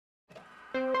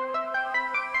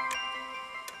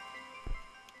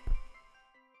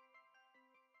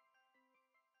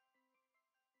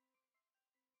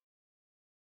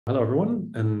Hello, everyone,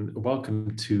 and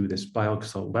welcome to this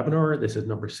BioExcel webinar. This is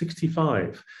number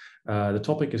 65. The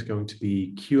topic is going to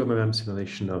be QMMM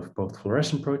simulation of both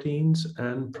fluorescent proteins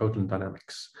and proton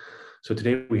dynamics. So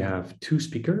today we have two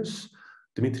speakers,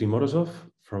 Dmitry Morozov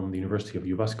from the University of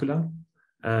Jyväskylä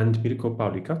and Mirko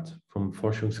Paulikat from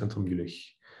Forschungszentrum Jülich.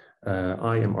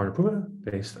 I am Arne Pume,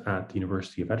 based at the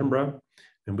University of Edinburgh,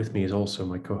 and with me is also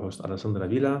my co-host Alessandra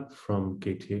Villa from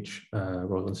KTH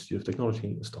Royal Institute of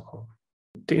Technology in Stockholm.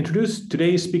 To introduce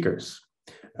today's speakers,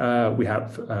 we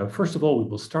have, first of all, we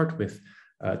will start with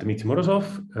Dmitry Morozov.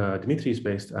 Dmitry is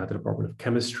based at the Department of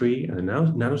Chemistry and the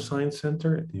Nanoscience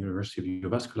Center at the University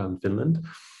of Jyväskylä in Finland.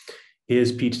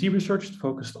 His PhD research is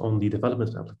focused on the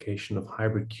development and application of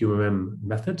hybrid QMM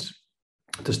methods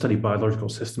to study biological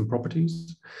system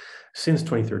properties. Since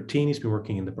 2013, he's been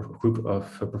working in the group of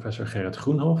Professor Gerard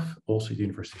Groenhof, also at the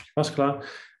University of Jyväskylä,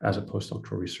 as a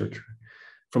postdoctoral researcher.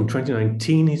 From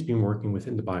 2019, he's been working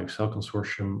within the BioExcel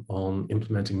consortium on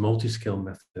implementing multi-scale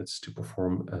methods to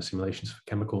perform simulations of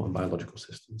chemical and biological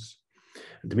systems.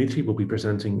 Dmitry will be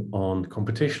presenting on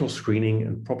computational screening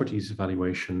and properties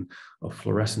evaluation of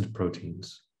fluorescent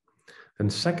proteins. Then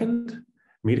second,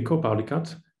 Mirko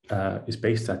Paulikat is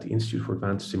based at the Institute for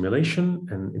Advanced Simulation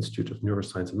and Institute of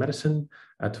Neuroscience and Medicine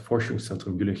at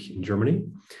Forschungszentrum Jülich in Germany.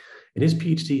 In his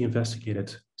PhD, he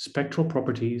investigated spectral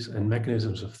properties and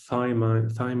mechanisms of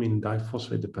thiamine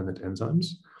diphosphate-dependent enzymes.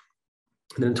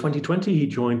 And then in 2020, he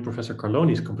joined Professor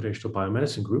Carloni's computational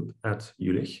biomedicine group at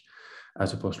Jülich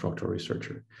as a postdoctoral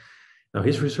researcher. Now,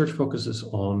 his research focuses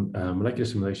on molecular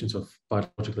simulations of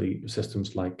biological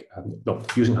systems like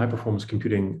using high-performance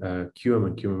computing QM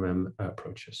and QMM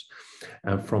approaches.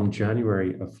 From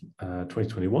January of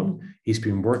 2021, he's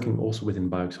been working also within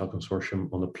BioExcel consortium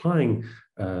on applying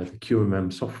the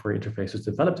QMM software interfaces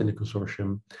developed in the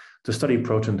consortium to study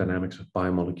proton dynamics of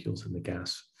biomolecules in the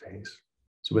gas phase.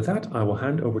 So with that, I will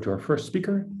hand over to our first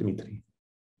speaker, Dmitry.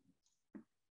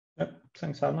 Yep,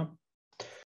 thanks, Anna.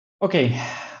 Okay,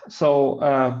 so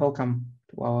welcome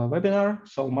to our webinar.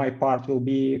 So my part will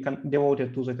be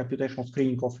devoted to the computational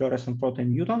screening of fluorescent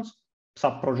protein mutants,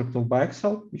 sub-project of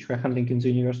BioExcel, which we're handling in the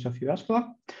University of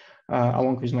Jyväskylä,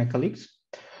 along with my colleagues.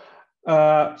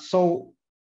 So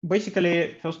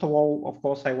basically, first of all, of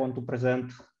course, I want to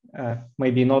present,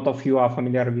 maybe not of you are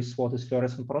familiar with what is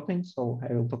fluorescent proteins, so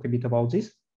I will talk a bit about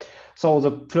this. So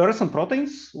the fluorescent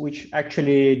proteins, which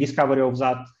actually discovery of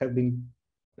that have been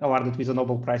awarded with a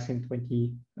Nobel Prize in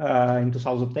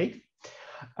 2008.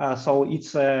 So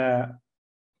it's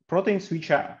proteins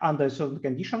which are under certain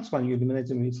conditions when you illuminate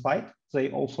them with light, they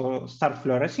also start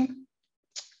fluorescing.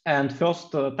 And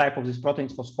first type of these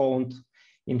proteins was found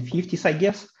in 50s, I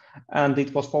guess, and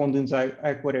it was found in the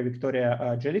Aquaria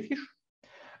Victoria jellyfish.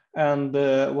 And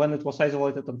when it was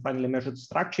isolated and finally measured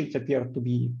structure, it appeared to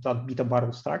be that beta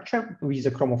barrel structure with the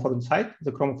chromophore inside.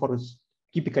 The chromophore is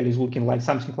typically looking like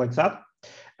something like that.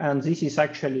 And this is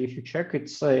actually, if you check,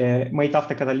 it's made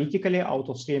after catalytically out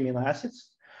of 3 amino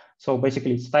acids. So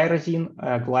basically it's tyrosine,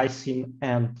 glycine,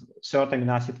 and third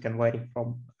amino acid can vary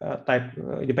from type,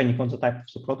 depending on the type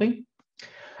of the protein.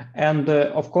 And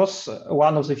of course,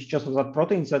 one of the features of that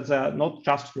protein is that they're not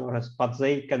just fluorescent, but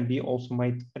they can be also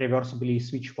made reversibly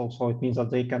switchable. So it means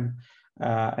that they can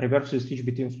reversibly switch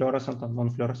between fluorescent and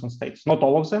non-fluorescent states. Not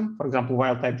all of them, for example,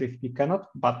 wild type GFP cannot,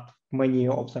 but many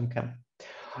of them can.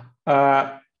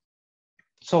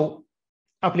 So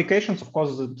applications, of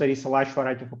course, there is a large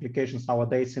variety of applications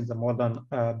nowadays in the modern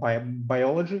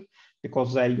biology,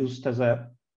 because they're used as a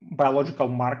biological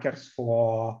markers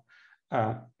for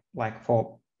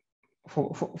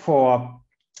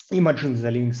imaging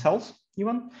the living cells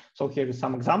even. So here is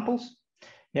some examples.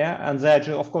 Yeah, and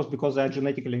they're, of course, because they're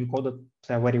genetically encoded,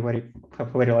 they're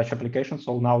have very large applications.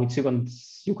 So now it's even,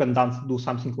 you can do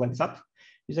something like that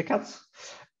with the cats.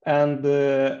 And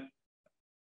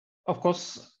of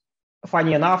course,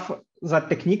 funny enough, that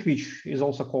technique, which is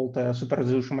also called super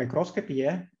resolution microscopy,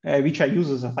 which I use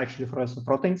as actually fluorescent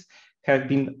proteins, have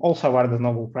been also awarded the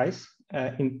Nobel Prize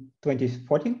in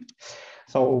 2014.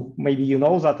 So maybe you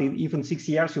know that in even 6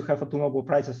 years, you have 2 Nobel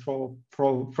Prizes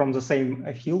from the same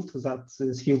field. That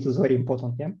this field is very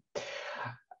important. Yeah.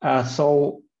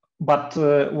 But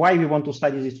why we want to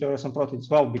study these fluorescent proteins?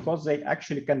 Well, because they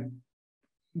actually can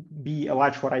be a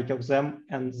large variety of them,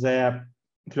 and their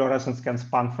fluorescence can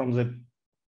span from the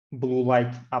blue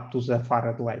light up to the far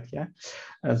red light. Yeah,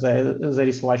 there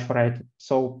is a large variety.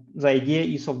 So the idea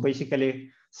is of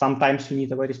basically sometimes you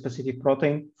need a very specific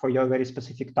protein for your very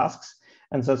specific tasks,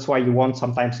 and that's why you want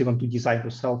sometimes even to design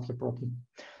yourself your protein.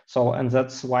 So, and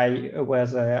that's why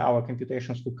our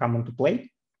computations will come into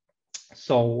play.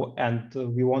 So, and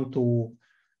we want to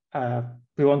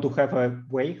we want to have a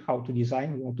way how to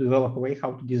design, we want to develop a way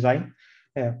how to design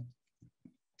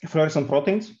fluorescent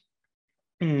proteins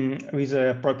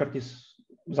with properties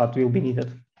that will be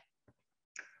needed.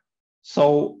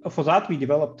 So for that, we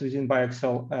developed within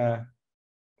BioExcel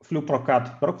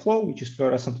Fluorescent workflow, which is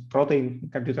fluorescent protein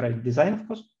computerized design, of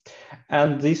course.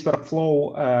 And this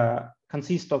workflow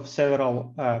consists of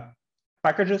several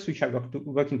packages which are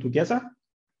working together.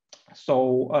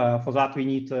 So for that, we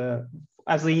need,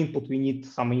 as the input, we need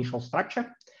some initial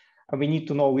structure. We need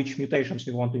to know which mutations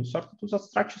we want to insert into that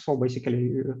structure. So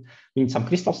basically, we need some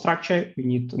crystal structure, we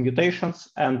need mutations,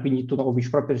 and we need to know which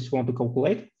properties we want to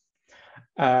calculate.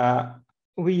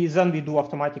 We do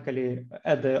automatically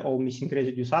add all missing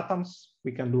residues atoms.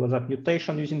 We can do that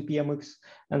mutation using PMX.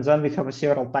 And then we have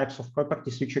several types of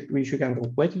properties which we can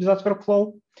calculate with that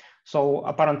workflow. So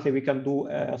apparently we can do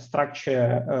a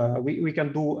structure, we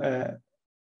can do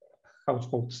how it's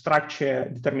called, structure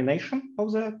determination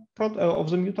of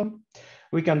the mutant.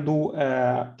 We can do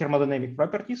thermodynamic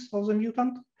properties of the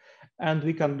mutant, and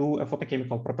we can do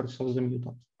photochemical properties of the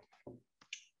mutant.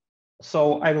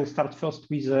 So I will start first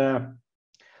with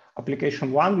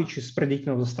application 1, which is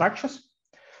predicting the structures.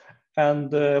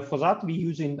 And for that, we're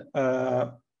using,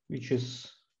 which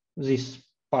is this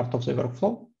part of the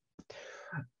workflow.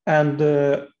 And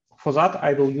for that,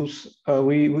 I will use,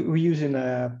 we're using,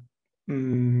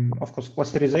 of course,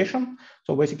 clusterization.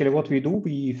 So basically what we do,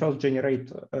 we first generate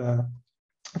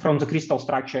from the crystal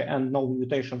structure and no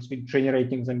mutations with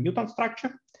generating the mutant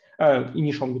structure,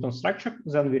 initial mutant structure.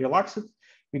 Then we relax it.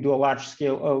 We do a large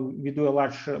scale, we do a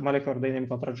large molecular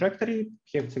dynamical trajectory.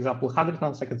 Here it's example 100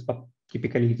 nanoseconds, but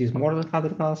typically it is more than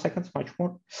 100 nanoseconds, much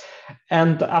more.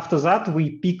 And after that,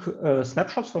 we pick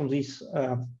snapshots from this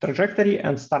trajectory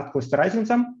and start clusterizing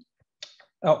them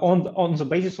on the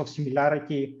basis of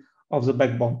similarity of the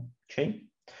backbone chain.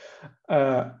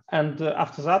 And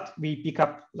after that, we pick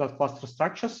up that cluster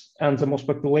structures, and the most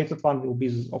populated one will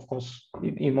be, of course,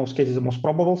 in most cases, the most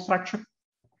probable structure.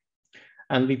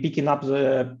 And we picking up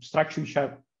the structure which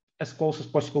are as close as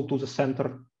possible to the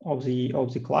center of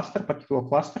the cluster, particular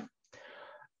cluster.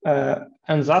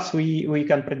 And thus we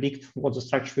can predict what the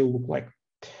structure will look like.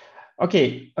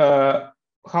 Okay,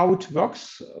 how it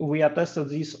works? We are tested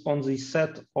this on the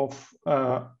set of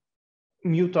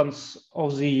mutants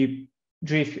of the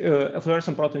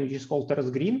fluorescent protein, which is called Terrace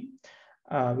Green,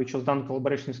 which was done in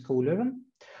collaboration with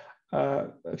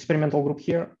Co11 experimental group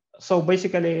here. So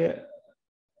basically,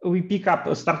 we pick up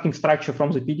a starting structure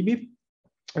from the PDB,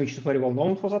 which is very well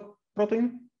known for that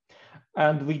protein.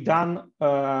 And we done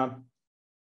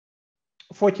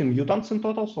 14 mutants in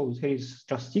total. So here is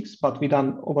just 6, but we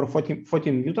done over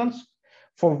 14 mutants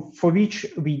for which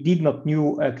we did not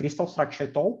know a crystal structure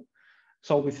at all.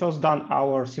 So we first done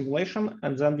our simulation,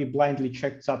 and then we blindly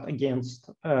checked that against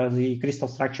the crystal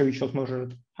structure, which was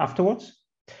measured afterwards.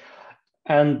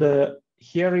 And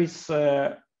here is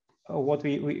what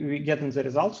we get in the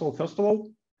results. So first of all,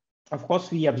 of course,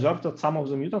 we observed that some of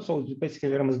the mutants, so it's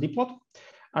basically RMSD plot,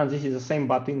 and this is the same,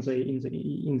 but in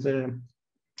the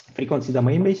frequency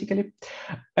domain, basically.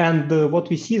 And what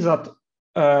we see that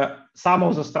some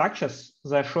of the structures,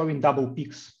 they're showing double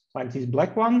peaks, like this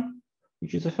black one,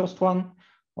 which is the first one,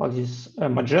 or this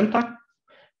magenta,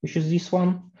 which is this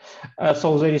one.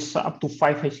 So there is up to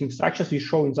 5, I think, structures we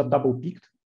show in the double peak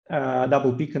in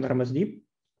RMSD,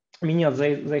 meaning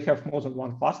that they have more than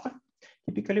one cluster,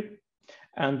 typically.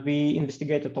 And we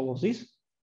investigated all of this.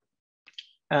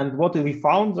 And what we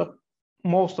found that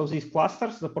most of these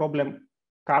clusters, the problem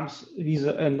comes with,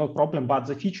 not problem, but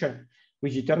the feature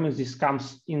which determines this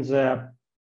comes in the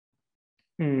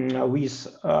with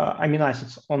amino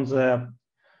acids on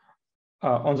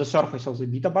the surface of the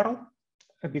beta barrel.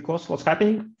 Because what's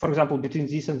happening, for example, between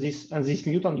this and this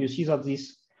mutant, you see that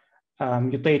this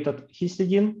mutated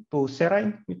histidine to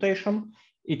serine mutation,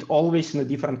 it always in a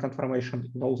different conformation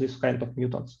in all these kind of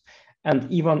mutants. And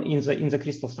even in the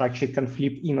crystal structure, it can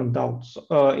flip in and out.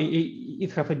 So,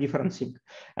 it have a different thing.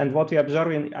 And what we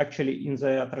observing actually in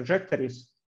the trajectories,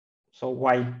 so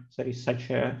why there is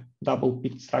such a double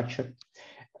peak structure,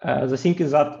 the thing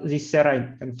is that this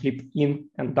serine can flip in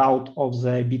and out of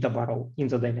the beta barrel in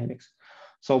the dynamics.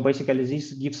 So basically,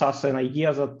 this gives us an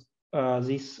idea that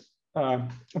this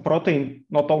protein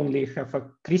not only have a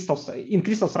crystal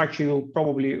structure, you'll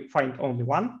probably find only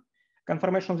one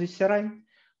conformation of this serine,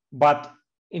 but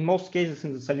in most cases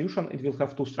in the solution, it will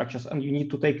have 2 structures, and you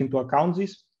need to take into account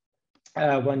this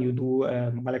when you do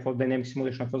molecular dynamic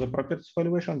simulation for the properties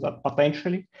evaluation, that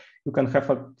potentially you can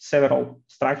have several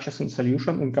structures in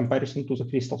solution in comparison to the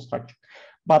crystal structure.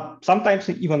 But sometimes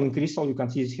even in crystal, you can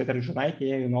see this heterogeneity.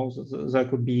 You know, there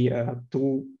could be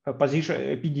two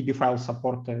PDB files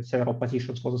support several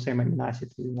positions for the same amino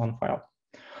acid in one file.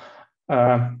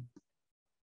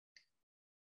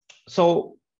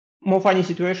 So more funny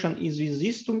situation is with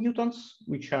these two mutants,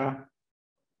 which are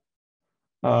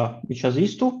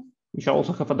these two, which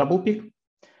also have a double peak.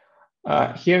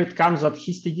 Here it comes that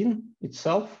histidine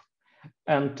itself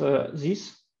and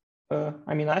this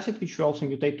amino acid, which we also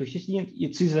mutate to histidine,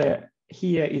 it's either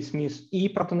here it means E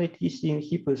protonated histidine,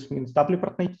 here it means W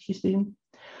protonated histidine.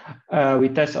 We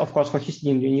test, of course, for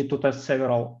histidine, you need to test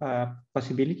several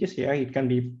possibilities. Yeah, it can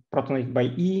be protonated by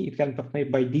E, it can be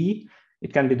protonated by D,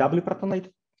 it can be W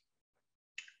protonated.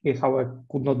 It, however,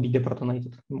 could not be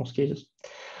deprotonated in most cases.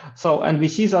 So, and we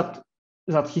see that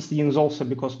histidine is also,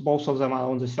 because both of them are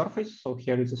on the surface. So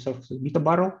here is the surface of beta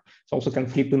barrel. It also can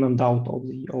flip in and out of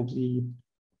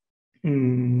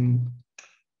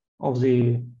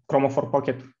the chromophore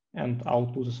pocket and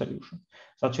out to the solution.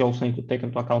 That you also need to take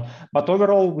into account. But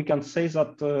overall, we can say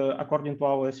that according to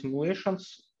our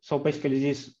simulations, so basically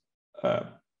these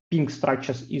pink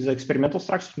structures is experimental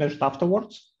structures measured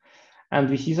afterwards. And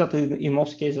we see that in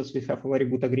most cases, we have a very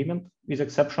good agreement, with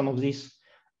exception of these,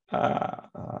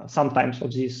 sometimes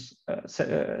of these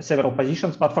several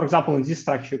positions. But for example, in this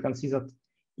structure, you can see that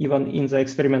even in the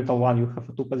experimental one, you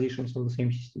have two positions of the same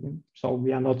histidine. So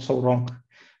we are not so wrong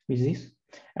with this.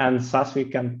 And thus we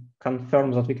can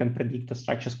confirm that we can predict the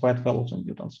structures quite well of the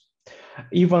mutants.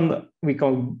 Even we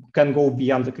can go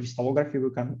beyond the crystallography,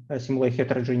 we can simulate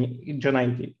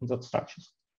heterogeneity in that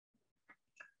structures.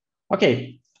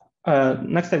 Okay,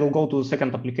 next I will go to the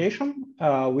second application,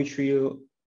 which will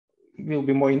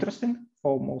be more interesting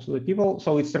for most of the people.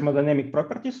 So it's thermodynamic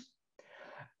properties.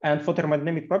 And for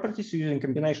thermodynamic properties, using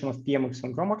combination of PMX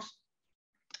and GROMACS.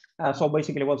 So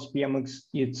basically what's PMX?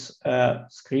 It's a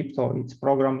script or it's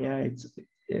program, yeah,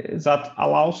 that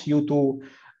allows you to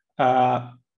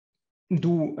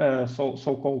do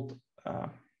so-called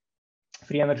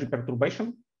free energy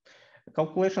perturbation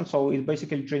calculation. So it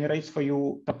basically generates for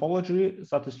you topology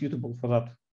that is suitable for that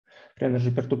free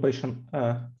energy perturbation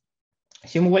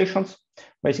simulations.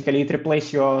 Basically, it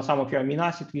replaces some of your amino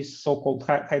acid with so-called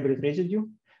hybrid residue,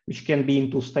 which can be in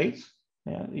two states.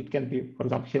 It can be, for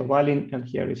example, here valine and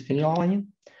here is phenylalanine.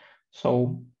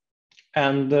 So,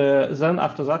 and then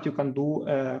after that, you can do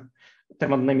a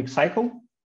thermodynamic cycle.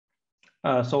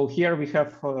 So here we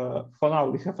have, for now,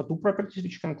 we have two properties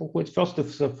which can calculate. First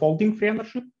is the folding free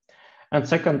energy, and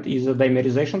second is the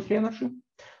dimerization free energy.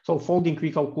 So folding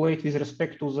we calculate with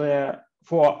respect to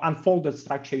for unfolded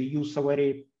structure, we use a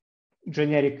very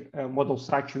generic model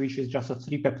structure, which is just a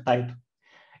 3-peptide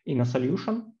in a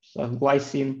solution, so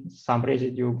glycine, some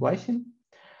residue glycine.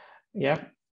 Yeah,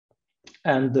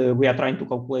 and we are trying to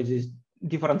calculate this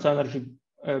difference energy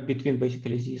between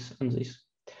basically this and this.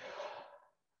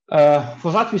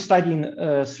 For that, we studied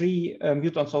 3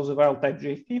 mutants of the wild type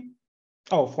GFP.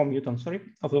 Oh, 4 mutants, sorry,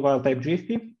 of the wild type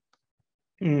GFP.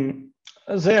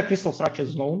 Their crystal structure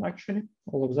is known, actually,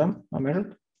 all of them are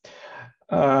measured.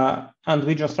 And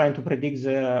we're just trying to predict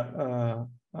the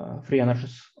free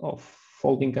energies of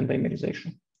folding and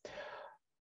dimerization.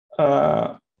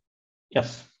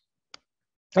 Yes.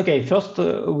 Okay, first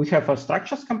we have a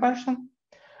structures comparison.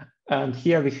 And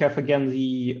here we have again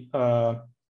the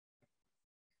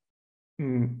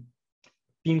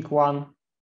pink one,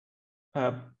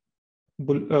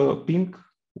 pink,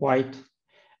 white,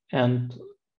 and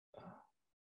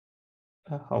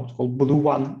how it's called, blue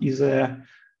one is a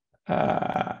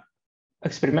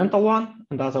experimental one,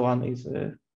 and the other one is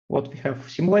what we have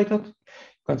simulated.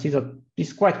 You can see that this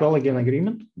is quite well again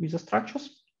agreement with the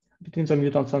structures between the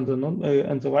mutants and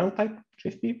the wild type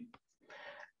GFP.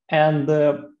 And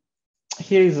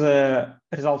here is the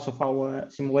results of our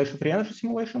simulation, free energy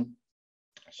simulation.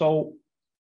 So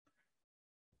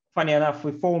funny enough,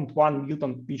 we found one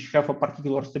mutant which have a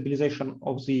particular stabilization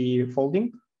of the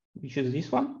folding, which is this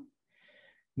one.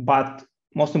 But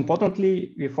most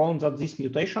importantly, we found that this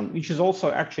mutation, which is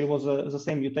also actually was the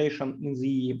same mutation in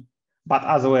the, but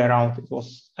other way around, it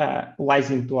was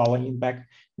lysine to alanine back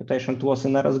mutation to was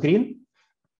in RS green.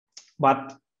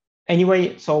 But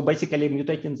anyway, so basically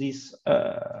mutating this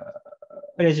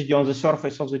residue on the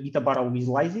surface of the beta barrel with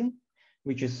lysine,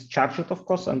 which is charged, of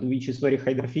course, and which is very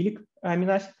hydrophilic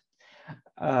amino acid,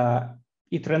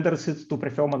 it renders it to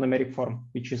prefer monomeric form,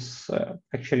 which is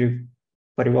actually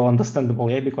very well understandable,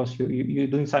 yeah, because you're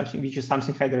doing something which is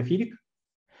something hydrophilic,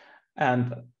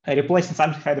 and replacing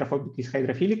something hydrophobic is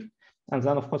hydrophilic, and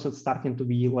then of course it's starting to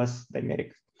be less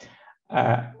dimeric.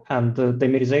 And the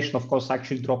dimerization, of course,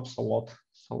 actually drops a lot.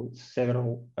 So it's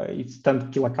several, it's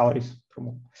 10 kilocalories per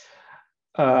mole.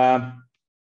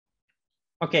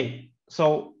 Okay,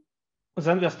 so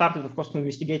then we started, of course, to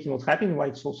investigating what's happening, why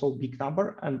it's also a big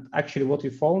number. And actually what we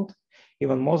found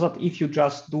even more that if you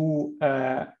just do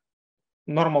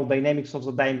normal dynamics of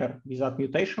the dimer without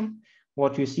mutation,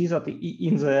 what you see that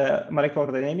in the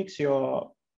molecular dynamics,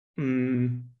 your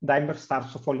dimer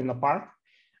starts to falling apart.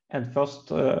 And first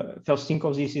thing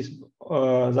of this is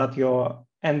that your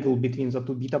angle between the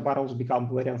two beta barrels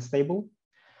becomes very unstable.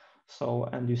 So,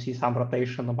 and you see some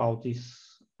rotation about this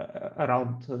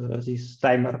around this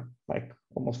dimer, like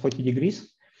almost 40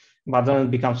 degrees, but then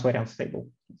it becomes very unstable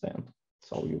at the end.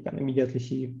 So you can immediately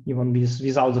see even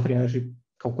without the free energy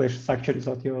calculations actually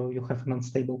that you have an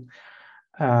unstable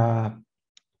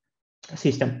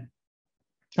system.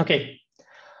 Okay.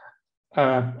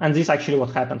 And this is actually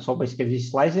what happened. So basically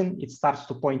this lysine, it starts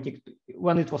to point,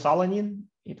 when it was alanine,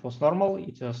 it was normal,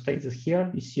 it stays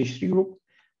here, this CH3 group,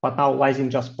 but now lysine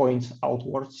just points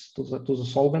outwards to the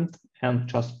solvent and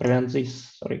just prevents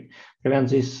this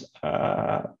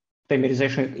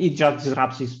dimerization. It just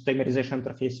disrupts this dimerization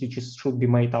interface, which should be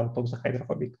made out of the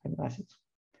hydrophobic amino acids.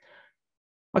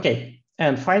 Okay,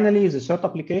 and finally, the third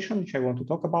application, which I want to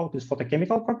talk about, is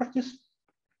photochemical properties.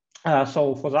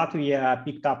 So for that, we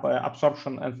picked up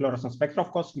absorption and fluorescent spectra,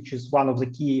 of course, which is one of the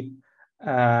key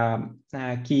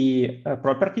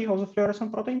property of the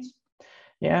fluorescent proteins.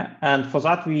 Yeah, and for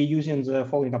that, we're using the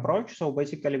following approach. So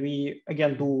basically, we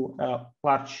again do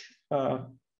large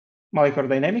molecular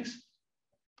dynamics.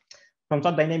 From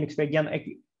that dynamics, we again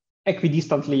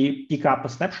equidistantly pick up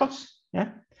snapshots.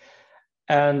 Yeah,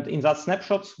 and in that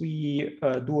snapshots, we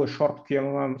do a short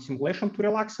QMM simulation to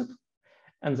relax it.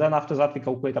 And then after that, we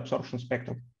calculate absorption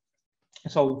spectrum.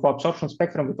 So for absorption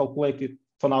spectrum, we calculate it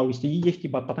for now with the EFT,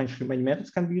 but potentially many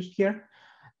methods can be used here.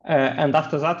 And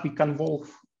after that, we convolve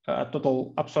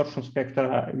total absorption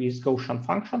spectra with Gaussian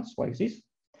functions like this.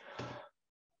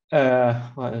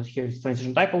 Well, here is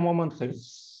transition dipole moment, there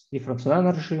is difference in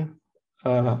energy,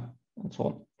 and so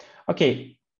on.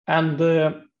 Okay, and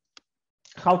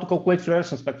how to calculate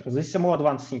fluorescence spectra? This is a more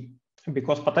advanced thing,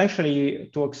 because potentially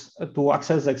to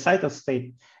access the excited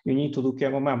state, you need to do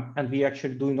QMM, and we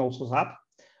actually doing also that.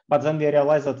 But then we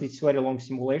realize that it's very long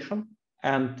simulation,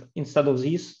 and instead of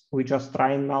this, we just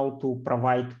trying now to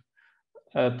provide,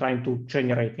 trying to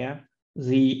generate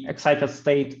the excited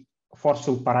state force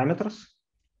field parameters.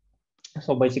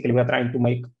 So basically, we're trying to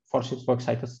make forces for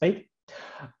excited state.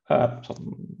 So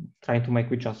trying to make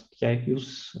we just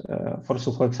use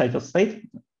forces for excited state.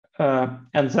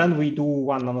 And then we do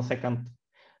 1 nanosecond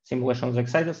simulation of the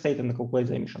excited state and calculate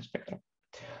the emission spectra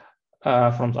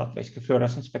from that, basically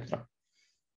fluorescent spectra.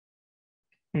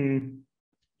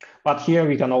 But here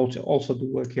we can also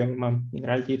do a QMM. In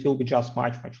reality, it will be just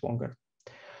much longer.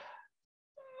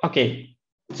 Okay,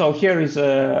 so here is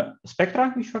a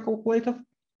spectra which were calculated.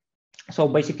 So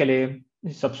basically,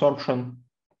 this absorption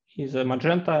is a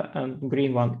magenta and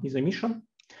green one is emission.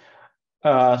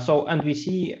 And we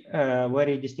see a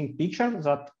very distinct picture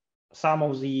that some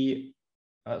of the,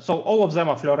 so all of them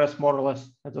are fluoresce more or less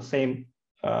at the same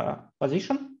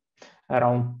position,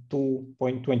 around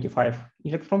 2.25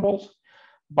 electron volts,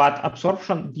 but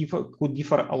absorption could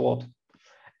differ a lot.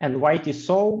 And why it is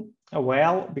so?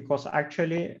 Well, because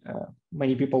actually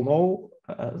many people know,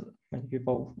 many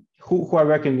people who are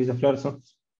working with the fluorescent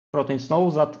proteins know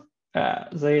that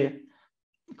the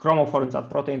chromophore in that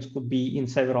proteins could be in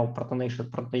several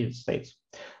protonated states.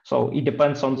 So it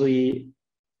depends on the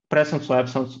presence or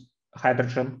absence of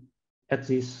hydrogen at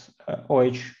this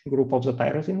OH group of the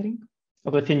tyrosine ring,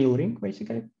 of the phenyl ring,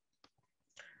 basically.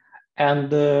 And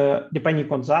depending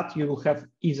on that, you will have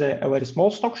either a very small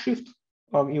stock shift,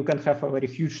 or you can have a very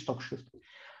huge stock shift,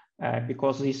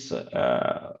 because this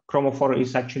chromophore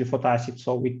is actually photoacid,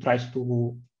 so it tries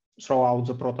to throw out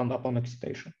the proton upon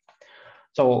excitation.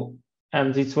 So,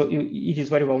 and it is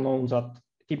very well known that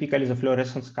typically the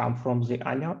fluorescence come from the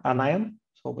anion.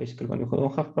 So basically when you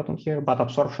don't have proton here, but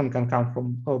absorption can come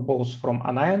from both from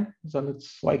anion, then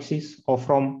it's like this, or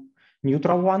from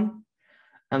neutral one.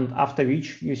 And after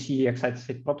which you see excited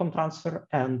state proton transfer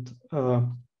and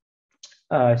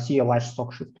see a large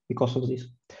stock shift because of this.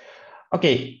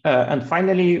 Okay, and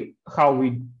finally, how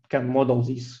we can model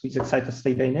this with excited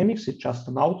state dynamics, it's just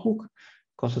an outlook,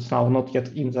 because it's now not yet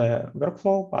in the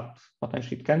workflow, but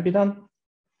potentially it can be done.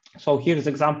 So here's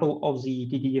an example of the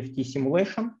DDFT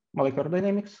simulation, molecular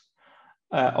dynamics,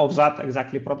 of that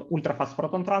exactly ultra-fast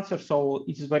proton transfer. So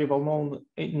it is very well known,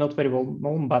 not very well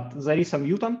known, but there is a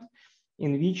mutant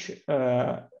in which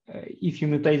if you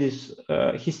mutate this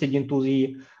histidine to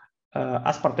the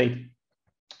aspartate,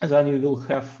 then you will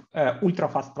have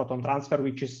ultra-fast proton transfer,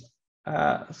 which is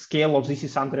scale of this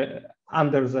is under the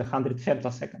 100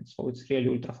 femtoseconds, so it's really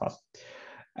ultra fast.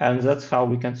 And that's how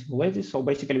we can simulate this. So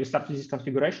basically, we start with this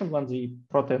configuration when the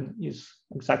protein is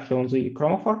exactly on the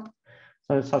chromophore.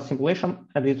 So it's a simulation,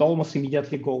 and it almost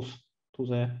immediately goes to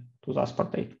the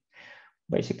aspartate.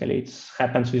 Basically, it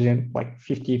happens within like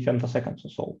 50 femtoseconds or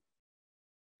so.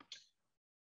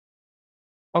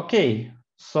 Okay,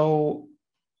 so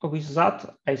with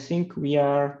that, I think we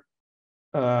are.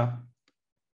 Yep.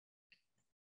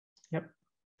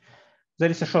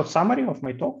 There is a short summary of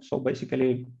my talk. So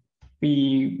basically,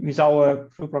 with our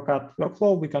Proton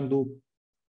workflow, we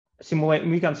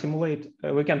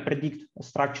can predict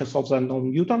structures of the known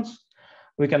mutants.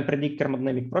 We can predict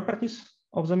thermodynamic properties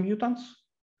of the mutants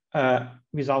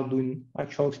without doing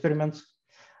actual experiments.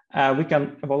 We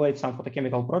can evaluate some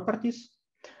photochemical properties.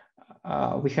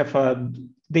 We have a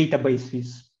database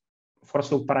with force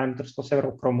field parameters for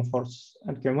several chromophores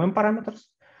and QMM parameters.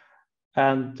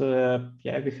 And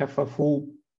yeah, we have a full,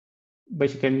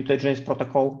 basically, mutagenesis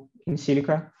protocol in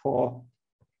silica for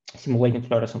simulating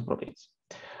fluorescent proteins.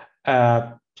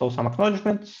 So some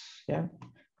acknowledgements, yeah,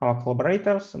 our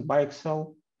collaborators and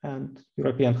BioExcel and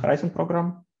European Horizon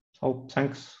program. So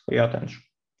thanks for your attention.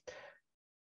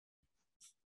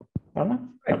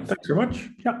 Thanks very much.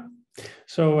 Yeah.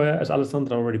 So as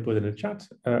Alessandra already put in the chat,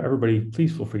 everybody,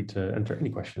 please feel free to enter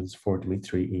any questions for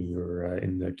Dmitry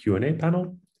in the Q&A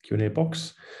panel, Q&A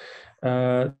box.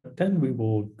 Then we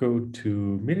will go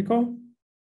to Mirko.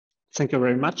 Thank you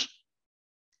very much.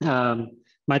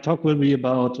 My talk will be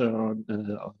about,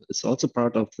 it's also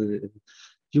part of the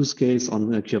use case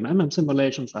on QMM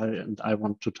simulations, and I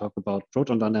want to talk about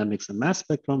proton dynamics and mass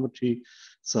spectrometry.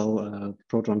 So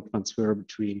proton transfer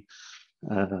between,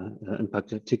 in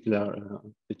particular,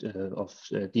 of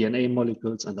DNA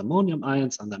molecules and ammonium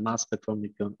ions under mass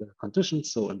spectrometric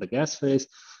conditions, so in the gas phase.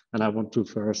 And I want to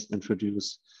first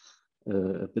introduce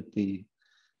a bit the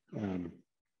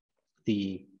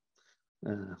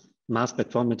mass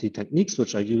spectrometry techniques,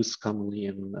 which are used commonly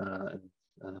in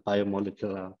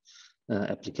biomolecular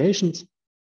applications.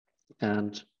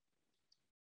 And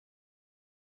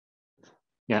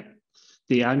yeah,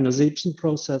 the ionization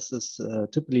process is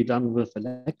typically done with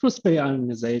electrospray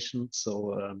ionization.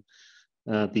 So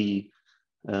the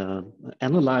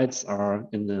analytes are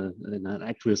in an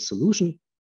aqueous solution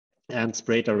and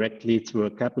sprayed directly through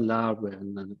a capillary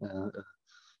when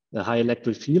a high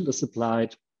electric field is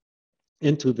applied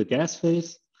into the gas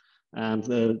phase. And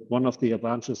one of the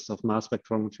advantages of mass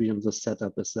spectrometry in this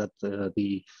setup is that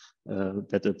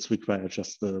that it's required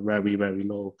just very, very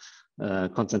low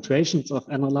concentrations of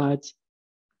analytes.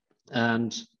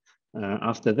 And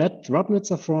after that,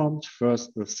 droplets are formed,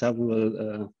 first with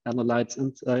several analytes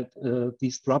inside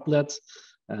these droplets.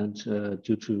 And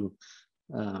due to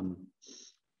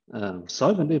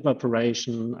solvent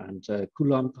evaporation and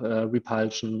Coulomb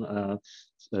repulsion,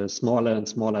 smaller and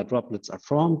smaller droplets are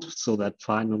formed, so that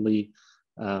finally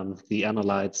the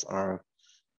analytes are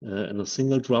in a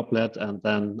single droplet and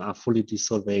then are fully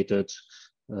desolvated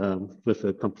with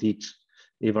a complete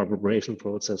evaporation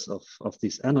process of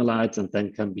these analytes, and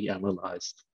then can be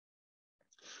analyzed.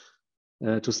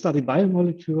 To study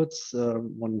biomolecules,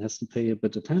 one has to pay a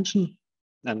bit attention,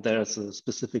 and there's a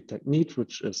specific technique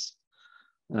which is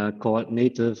called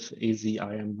native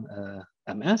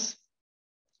AZIMS.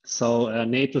 So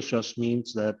native just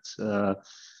means that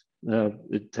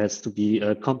it has to be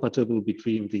compatible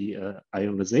between the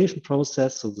ionization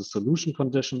process, so the solution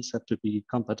conditions have to be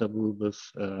compatible with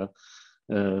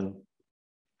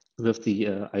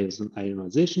the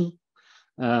ionization,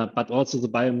 but also the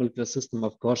biomolecular system,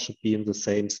 of course, should be in the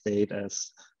same state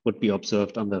as would be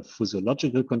observed under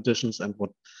physiological conditions. And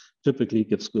what typically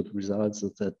gives good results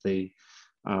is that they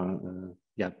are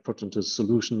put into a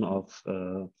solution of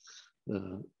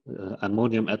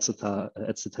ammonium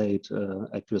acetate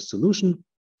aqueous solution.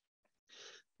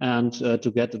 And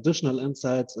to get additional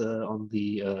insights on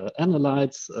the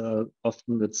analytes,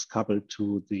 often it's coupled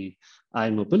to the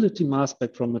ion mobility mass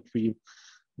spectrometry.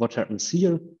 What happens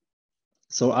here?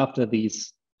 So after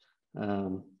these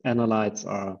analytes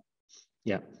are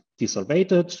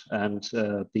desolvated and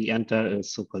they enter a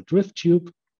so-called drift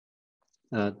tube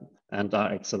and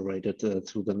are accelerated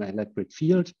through the electric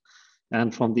field.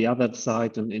 And from the other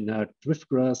side, an inert drift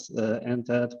gas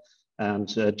entered. And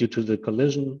due to the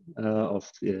collision of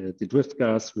the drift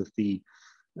gas with the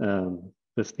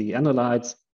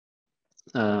analytes,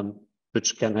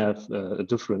 which can have a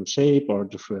different shape or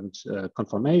different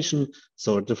conformation,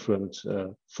 so a different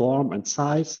form and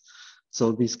size.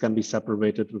 So these can be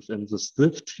separated within this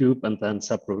drift tube and then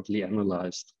separately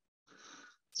analyzed.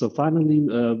 So finally,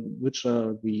 which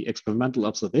are the experimental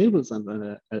observables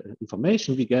and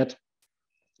information we get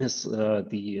is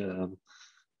the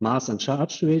mass and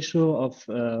charge ratio of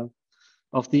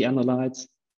the analytes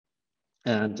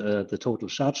and the total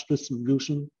charge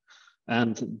distribution.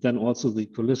 And then also the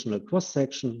collisional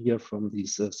cross-section here from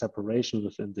this separation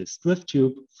within this drift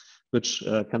tube, which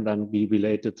can then be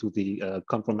related to the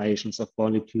conformations of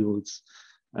molecules,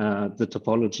 the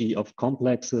topology of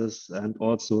complexes, and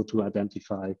also to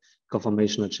identify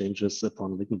conformational changes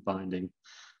upon ligand binding.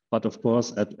 But of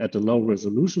course, at a low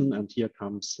resolution, and here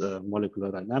comes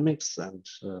molecular dynamics and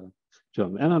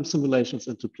QMM simulations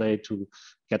into play to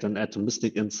get an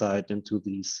atomistic insight into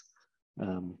these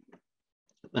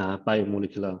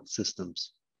biomolecular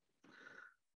systems.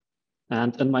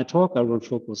 And in my talk, I will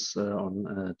focus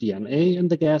on DNA in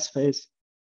the gas phase.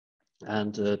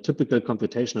 And a typical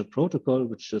computational protocol,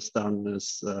 which is done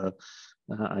as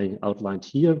I outlined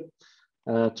here,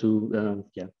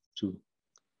 to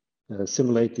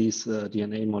simulate these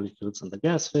DNA molecules in the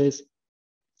gas phase.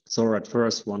 So at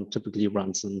first, one typically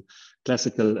runs in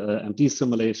classical MD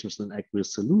simulations in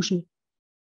aqueous solution.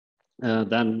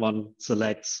 Then one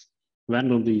selects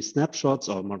randomly snapshots,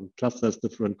 or one clusters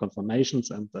different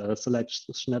conformations and selects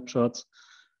snapshots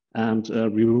and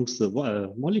removes the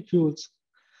molecules.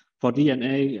 For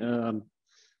DNA,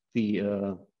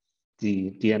 the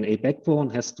DNA backbone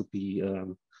has to be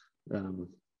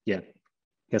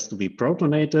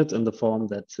protonated in the form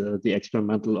that the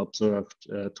experimental observed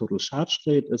total charge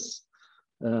state is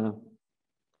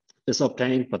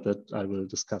obtained, but that I will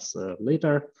discuss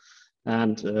later.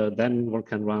 And then one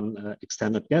can run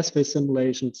extended gas phase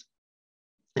simulations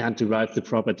and derive the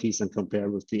properties and compare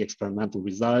with the experimental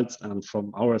results, and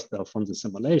from the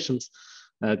simulations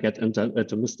get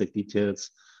atomistic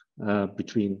details of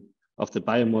the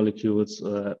biomolecules,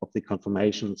 of the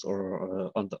conformations, or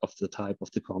of the type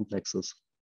of the complexes.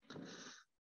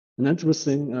 An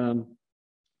interesting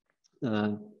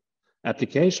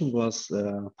application was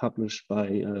published by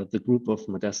the group of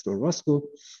Modesto Roscoe,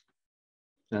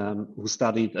 who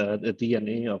studied the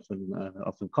DNA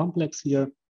of a complex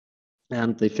here.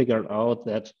 And they figured out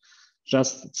that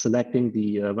just selecting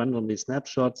the randomly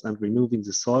snapshots and removing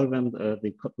the solvent,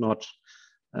 they could not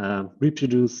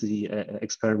reproduce the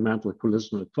experimental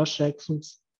collisional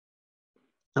cross-sections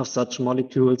of such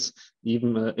molecules,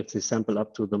 even if they sample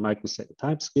up to the microsecond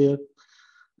time scale.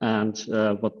 And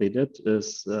what they did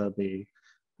is they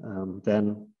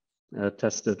then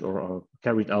tested or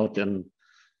carried out an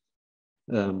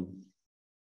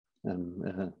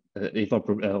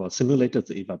simulated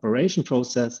the evaporation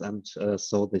process, and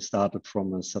so they started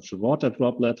from such a water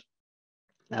droplet,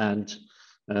 and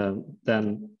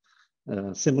then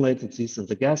simulated these in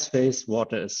the gas phase.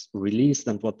 Water is released,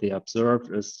 and what they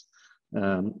observed is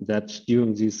that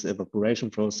during this evaporation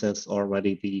process,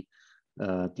 already the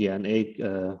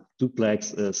DNA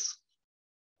duplex is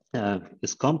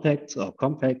compact,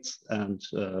 and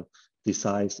the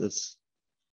size is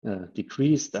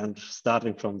decreased. And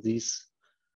starting from these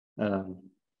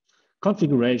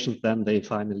configurations, then they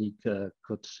finally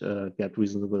could get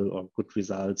reasonable or good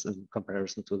results in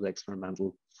comparison to the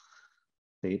experimental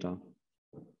data.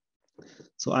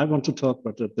 So I want to talk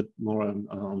about a bit more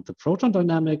on the proton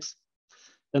dynamics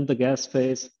in the gas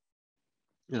phase,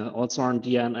 also on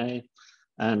DNA.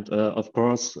 And of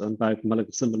course, in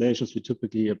biomolecular simulations, we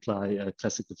typically apply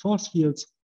classical force fields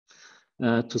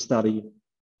to study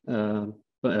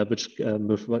which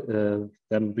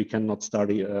then we cannot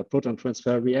study proton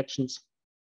transfer reactions.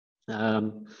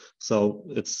 So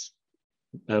it's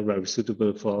very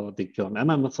suitable for the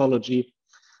QMM methodology.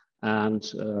 And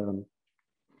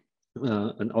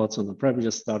also in the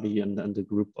previous study in the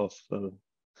group of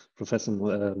Professor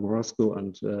Morozov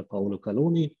and Paolo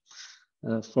Caloni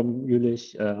from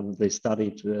Jülich, they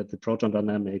studied the proton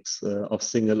dynamics of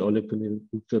single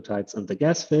oligonucleotides in the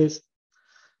gas phase.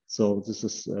 So this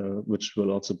is which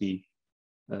will also be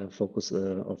focus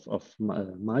of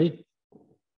my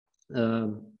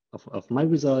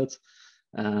results.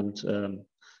 And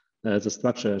the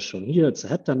structure is shown here. It's a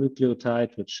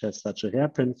heptanucleotide which has such a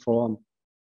hairpin form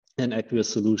in aqueous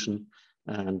solution,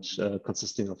 and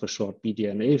consisting of a short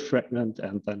bDNA fragment,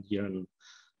 and then here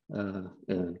a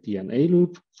DNA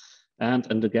loop. And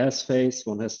in the gas phase,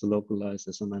 one has to localize,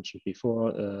 as I mentioned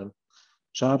before,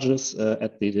 charges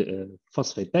at the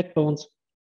phosphate backbones.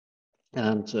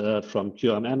 And from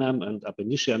QMM and ab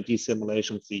initio MD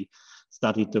simulations, we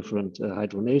studied different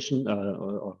hydronation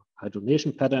or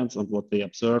hydronation patterns. And what they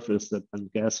observe is that in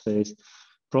gas phase,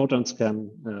 protons can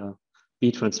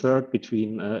be transferred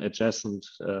between adjacent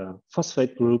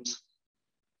phosphate groups,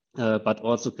 but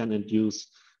also can induce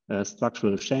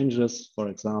structural changes. For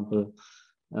example,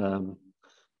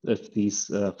 if these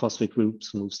phosphate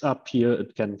groups moves up here,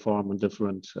 it can form a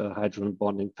different hydrogen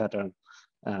bonding pattern,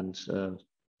 and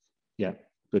yeah,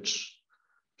 which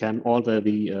can alter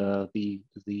the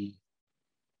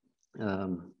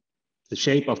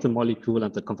shape of the molecule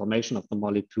and the conformation of the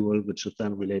molecule, which is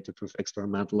then related with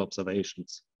experimental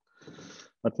observations.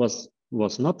 But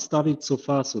was not studied so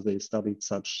far, so they studied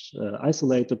such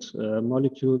isolated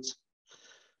molecules.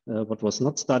 What was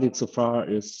not studied so far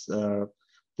is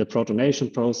the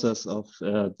protonation process of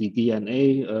the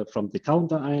DNA from the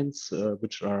counter ions,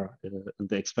 which are in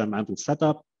the experimental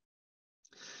setup.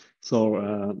 So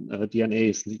DNA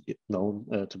is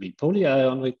known to be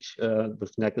polyionic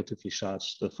with negatively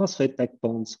charged phosphate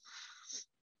backbones.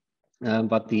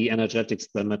 But the energetics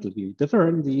dramatically differ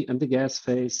in the gas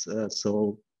phase.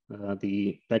 So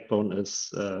the backbone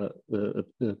is a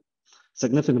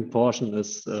significant portion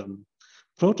is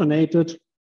protonated.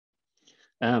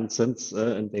 And since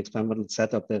in the experimental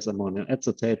setup there's ammonium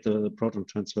acetate, the proton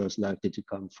transfer is likely to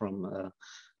come from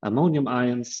ammonium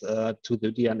ions to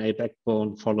the DNA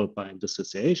backbone, followed by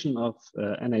dissociation of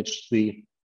NH3.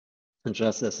 And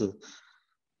just as a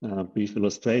brief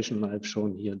illustration, I've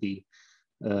shown here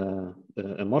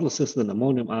a model system,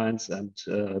 ammonium ions and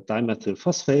dimethyl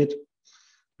phosphate,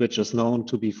 which is known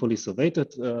to be fully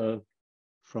solvated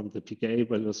from the pKa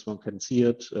values. One can see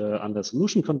it under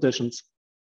solution conditions.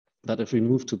 But if we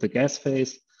move to the gas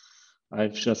phase,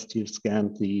 I've just here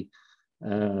scanned the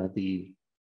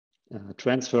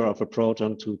transfer of a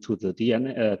proton to the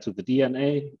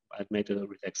DNA. I've made a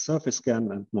relaxed surface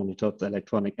scan and monitored the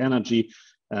electronic energy,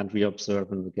 and we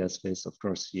observe in the gas phase, of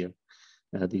course, here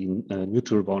the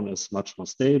neutral one is much more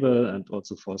stable. And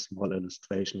also for a small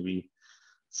illustration, we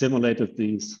simulated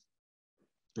these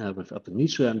with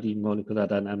affinity and the molecular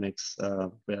dynamics,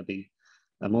 where the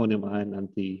ammonium ion and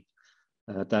the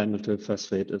dimethyl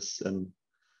phosphate is in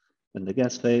the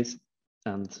gas phase.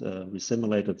 And we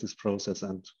simulated this process,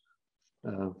 and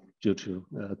due to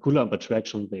Coulomb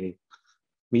attraction, they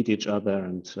meet each other,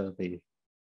 and they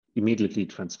immediately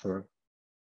transfer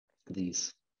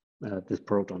this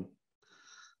proton.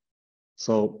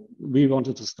 So we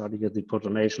wanted to study the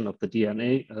protonation of the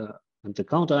DNA and the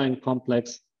counter-ion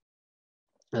complex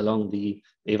along the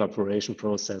evaporation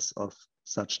process of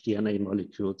such DNA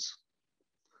molecules.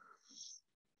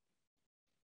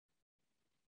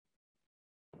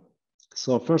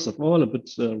 So first of all, a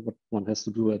bit what one has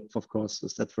to do, of course,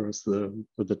 is at first a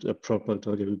bit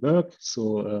proprietary work.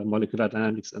 So molecular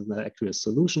dynamics and the aqueous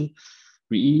solution.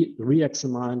 We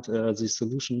re-examined the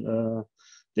solution,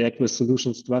 the aqueous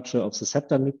solution structure of the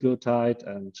septanucleotide,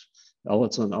 and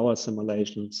also in our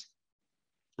simulations.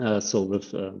 So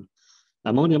with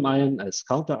ammonium ion as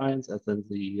counter ions as in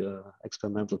the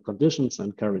experimental conditions,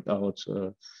 and carried out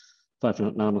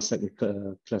 500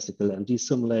 nanosecond classical MD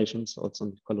simulations, also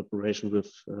in collaboration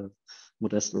with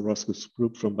Modesto Roscoe's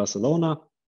group from Barcelona.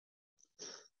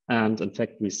 And in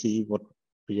fact, we see what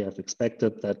we have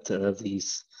expected, that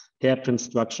these hairpin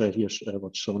structure here,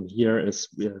 what's shown here, is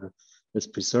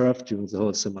preserved during the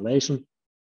whole simulation.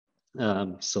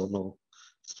 So no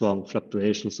strong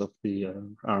fluctuations of the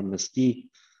RMSD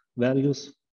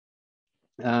values.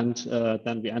 And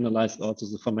then we analyzed also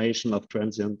the formation of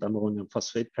transient ammonium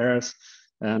phosphate pairs.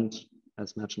 And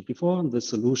as mentioned before, in the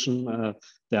solution,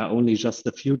 there are only just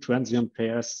a few transient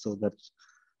pairs, so that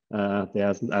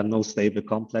there are no stable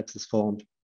complexes formed.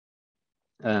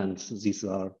 And these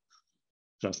are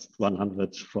just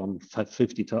 100 from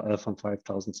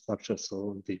 5,000 structures,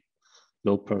 so in the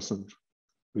low percent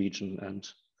region and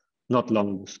not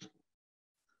long-lived.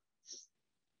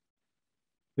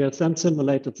 We have then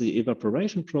simulated the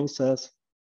evaporation process,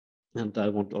 and I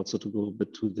want also to go a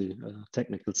bit to the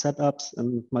technical setups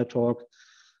in my talk.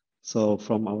 So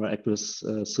from our aqueous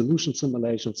solution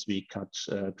simulations, we cut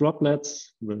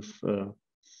droplets with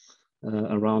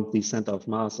around the center of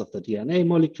mass of the DNA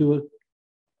molecule,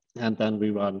 and then we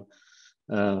run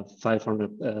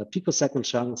 500 picosecond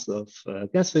chunks of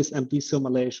gas phase MD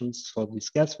simulations for these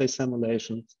gas phase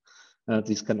simulations.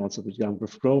 These can also be done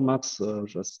with GROMACS,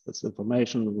 just as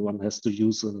information. One has to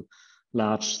use a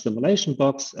large simulation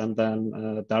box and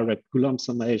then direct Coulomb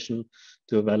summation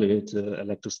to evaluate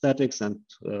electrostatics, and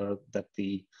that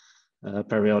the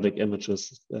periodic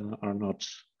images are not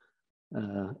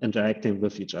interacting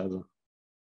with each other.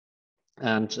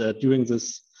 And during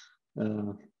this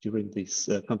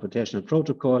computational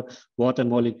protocol, water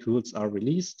molecules are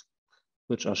released,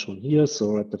 which are shown here.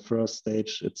 So at the first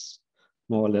stage, it's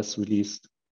more or less released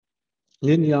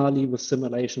linearly with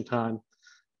simulation time.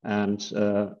 And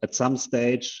at some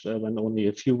stage, when only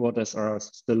a few waters are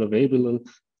still available,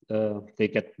 they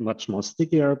get much more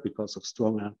stickier because of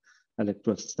stronger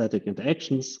electrostatic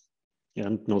interactions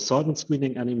and no solvent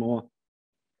screening anymore.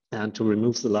 And to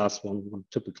remove the last one, we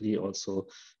typically also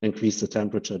increase the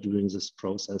temperature during this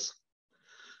process.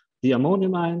 The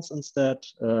ammonium ions instead,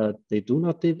 they do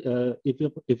not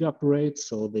evaporate.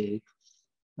 So they,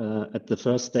 at the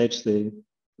first stage, they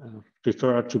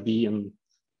prefer to be in,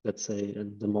 let's say,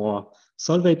 in the more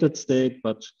solvated state,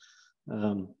 but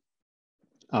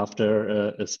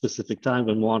after a specific time,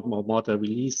 when more and more water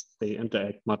released, they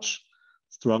interact much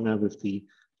stronger with the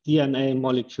DNA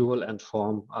molecule and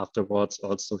form afterwards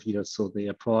also here. So they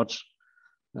approach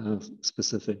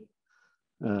specific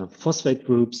phosphate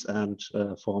groups and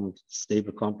form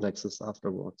stable complexes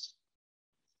afterwards.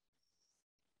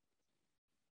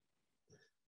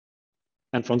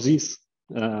 And from these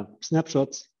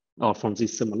snapshots, or from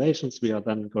these simulations, we are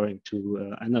then going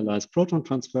to analyze proton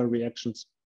transfer reactions,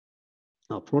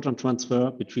 or proton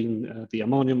transfer between the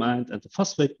ammonium ion and the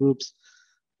phosphate groups,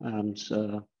 and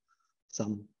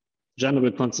some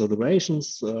general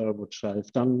considerations, which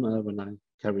I've done when I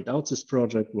carried out this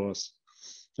project was,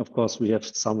 of course, we have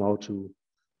somehow to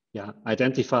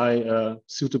identify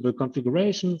suitable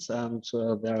configurations, and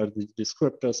there are the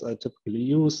descriptors I typically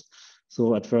use.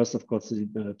 So at first, of course,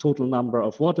 the total number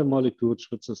of water molecules,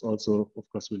 which is also, of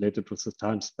course, related with the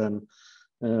time span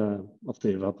of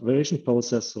the evaporation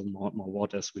process, so more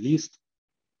water is released.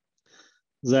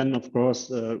 Then, of course,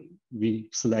 we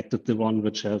selected the one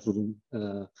which has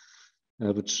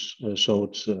which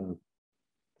showed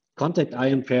contact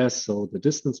ion pairs, so the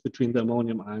distance between the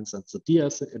ammonium ions and the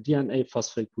DNA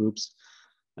phosphate groups.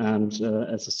 And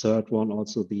as a third one,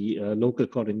 also the local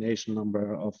coordination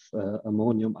number of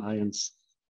ammonium ions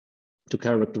to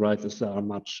characterize if there are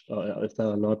much, if there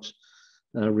are a lot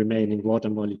remaining water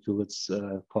molecules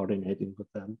coordinating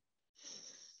with them.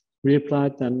 We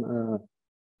applied then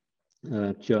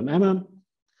QMM,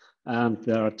 and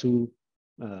there are two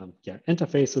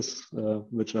interfaces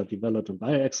which are developed in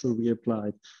BioExcel. We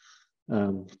applied.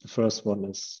 The first one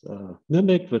is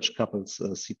MIMIC, which couples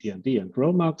CPMD and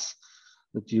GROMACS.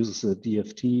 It uses a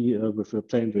DFT with a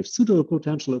plane wave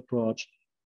pseudo-potential approach.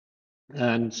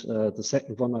 And the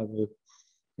second one I will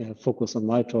focus on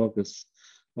my talk is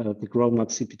the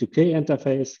GROMACS CP2K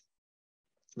interface,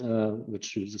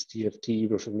 which uses DFT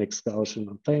with a mixed Gaussian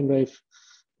and plane wave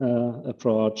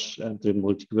approach and the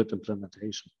multi-grid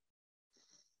implementation.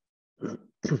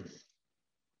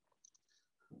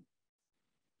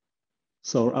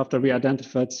 So after we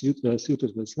identified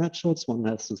suitable snapshots, one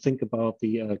has to think about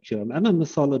the QMM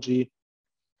methodology.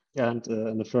 And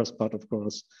in the first part, of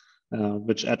course,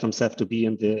 which atoms have to be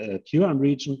in the QM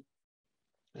region.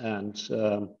 And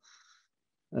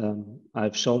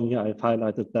I've shown here, I've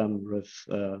highlighted them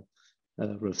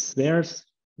with squares.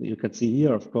 You can see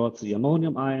here, of course, the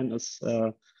ammonium ion is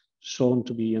shown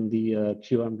to be in the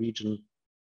QM region.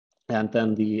 And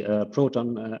then the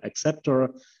proton acceptor,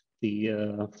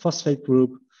 the phosphate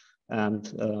group, and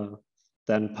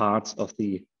then parts of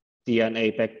the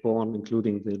DNA backbone,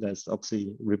 including the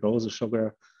desoxyribose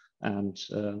sugar and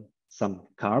some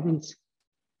carbons.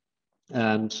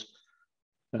 And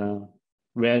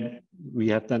where we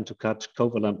have then to cut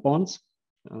covalent bonds,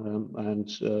 and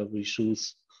we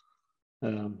choose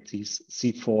these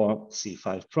C4,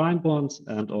 C5 prime bonds,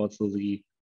 and also the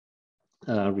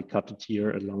we cut it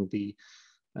here along the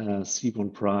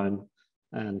C1 prime,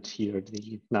 and here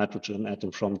the nitrogen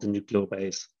atom from the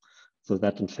nucleobase. So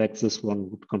that in fact this one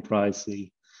would comprise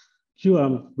the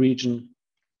QM region.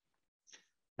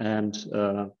 And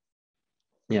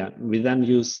we then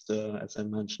used, as I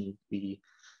mentioned, the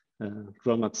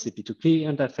GROMACS CP2K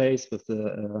interface with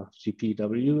the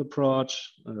GPW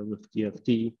approach with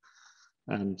DFT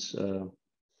and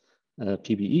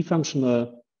PBE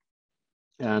functional.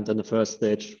 And in the first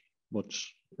stage,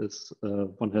 which is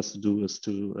one has to do is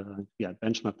to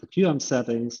benchmark the QM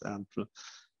settings, and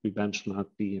we benchmark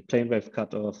the plane wave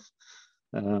cutoff,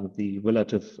 the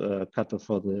relative cutoff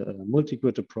for the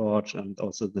multi-grid approach, and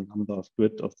also the number of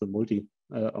grid of the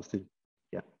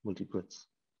multi-grids.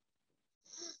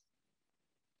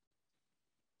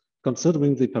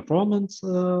 Considering the performance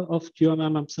of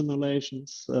QMM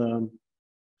simulations,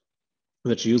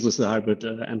 which uses the hybrid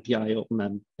MPI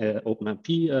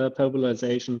OpenMP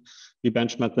parallelization, we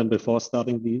benchmark them before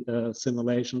starting the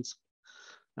simulations.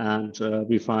 And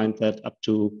we find that up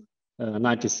to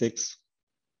 96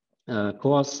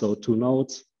 cores, so 2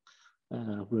 nodes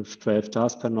with 12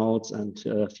 tasks per nodes and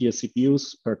 4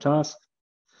 CPUs per task,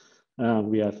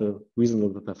 we have a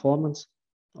reasonable performance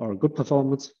or a good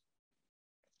performance.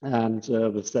 And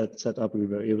with that setup, we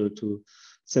were able to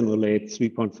simulate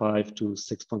 3.5 to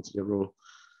 6.0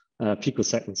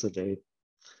 picoseconds a day,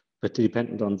 but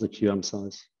dependent on the QM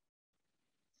size.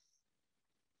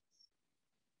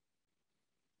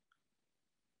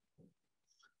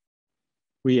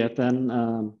 We have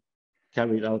then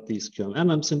carried out these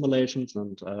QMM simulations,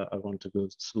 and I want to go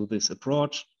through this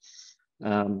approach.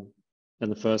 In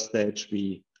the first stage,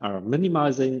 we are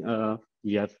minimizing.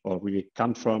 We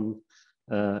come from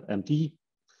MD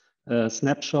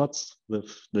snapshots with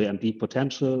the MD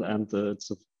potential, and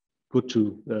it's good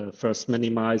to first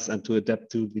minimize and to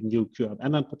adapt to the new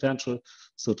QMM potential.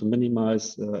 So to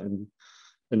minimize in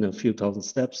a few thousand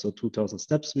steps, so 2,000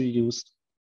 steps we used.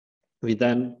 We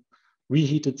then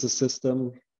reheated the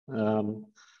system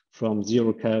from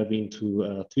 0 Kelvin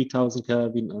to 3,000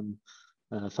 Kelvin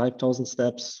and 5,000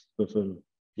 steps with a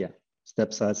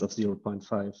step size of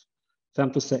 0.5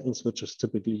 femtoseconds, which is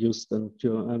typically used in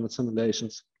QMM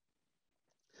simulations.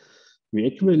 We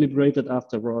equilibrated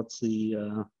afterwards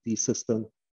the system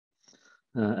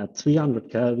at 300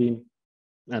 Kelvin,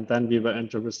 and then we were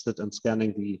interested in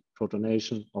scanning the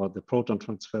protonation or the proton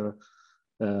transfer,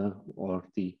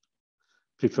 we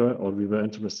were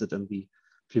interested in the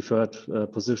preferred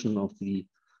position of the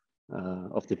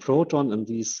proton in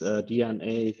this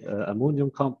DNA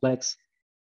ammonium complex,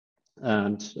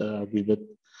 and we would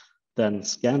then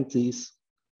scan these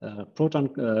proton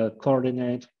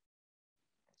coordinate.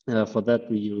 For that,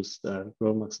 we used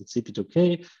GROMACS and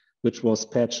CP2K, which was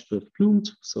patched with plumed,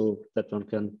 so that one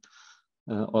can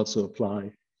also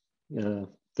apply the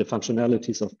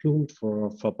functionalities of plumed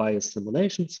for bias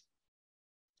simulations.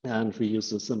 And we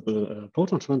use a simple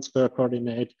proton transfer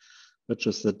coordinate, which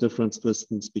is the difference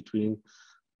distance between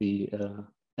the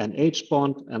NH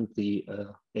bond and the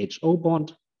HO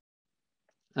bond.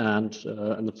 And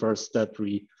in the first step,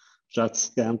 we just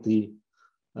scanned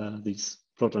these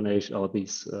protonation or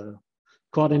these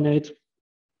coordinate.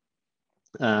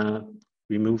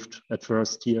 We moved at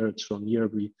first here, it's shown here,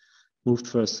 we moved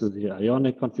first to the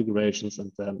ionic configurations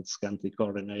and then scanned the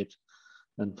coordinate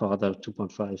and further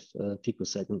 2.5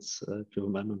 picoseconds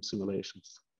QMM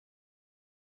simulations.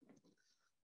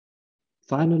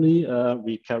 Finally,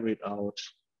 we carried out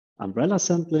umbrella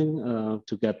sampling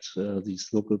to get these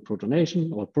local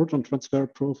protonation or proton transfer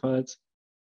profiles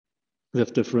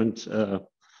with different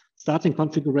starting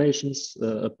configurations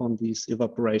upon this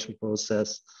evaporation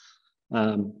process.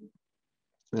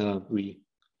 We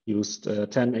used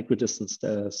 10 equidistant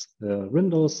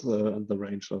windows in the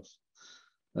range of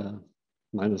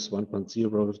minus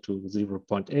 1.0 to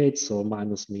 0.8. So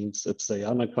minus means it's the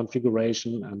ionic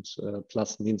configuration, and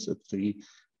plus means it's the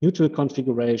neutral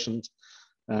configuration.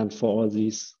 And for all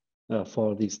these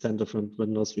 10 different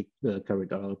windows, we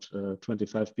carried out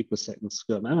 25 picoseconds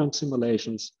QMM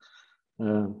simulations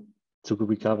to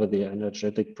recover the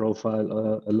energetic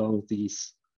profile along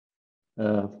these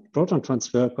proton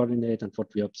transfer coordinate. And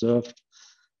what we observed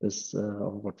is,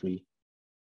 or what we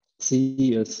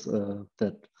see is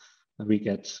that we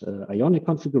get ionic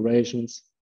configurations,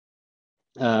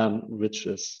 which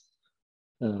is,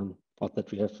 or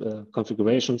that we have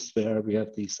configurations where we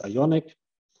have these ionic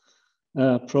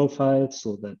profiles,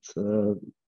 so that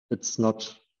it's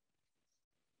not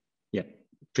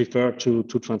preferred to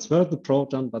transfer the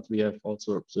proton, but we have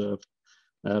also observed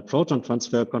proton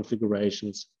transfer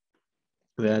configurations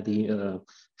where the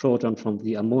proton from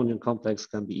the ammonium complex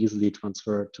can be easily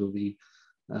transferred to the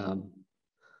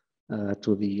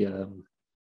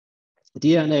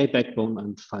DNA backbone,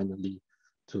 and finally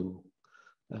to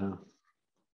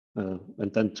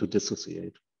and then to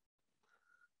dissociate.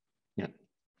 Yeah,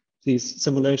 these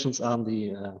simulations are in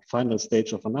the final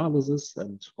stage of analysis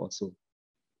and also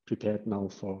prepared now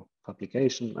for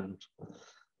publication. And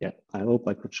yeah, I hope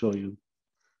I could show you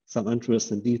some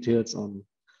interesting details on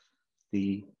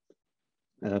the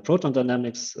proton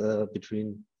dynamics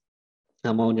between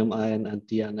ammonium ion and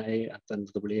DNA, and then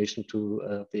the relation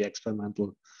to the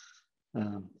experimental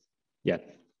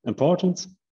importance.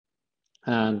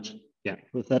 And yeah,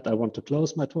 with that, I want to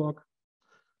close my talk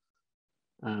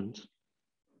and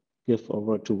give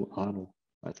over to Arno,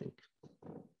 I think.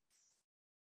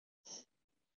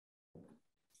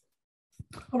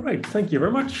 All right, thank you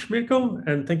very much, Mirko,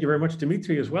 and thank you very much,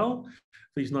 Dmitry, as well,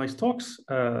 for these nice talks.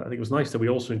 I think it was nice that we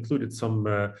also included some,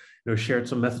 shared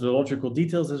some methodological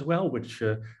details as well, which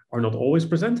are not always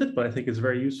presented, but I think it's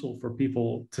very useful for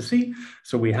people to see.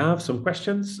 So we have some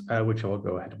questions, which I will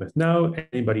go ahead with now.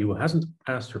 Anybody who hasn't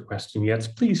asked her question yet,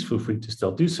 please feel free to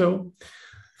still do so.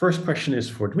 First question is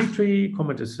for Dmitry.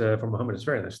 Comment is from Mohammed. It's a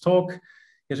very nice talk.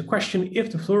 Here's a question: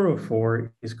 if the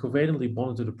fluorophore is covalently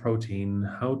bonded to the protein,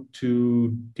 how to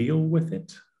deal with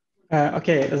it?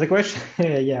 Okay, the question,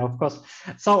 yeah, of course.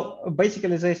 So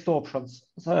basically, there's two options.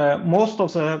 Most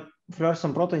of the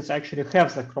fluorescent proteins actually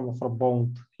have the chromophore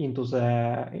bond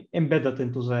embedded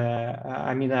into the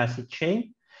amino acid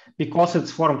chain because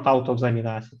it's formed out of the amino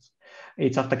acids.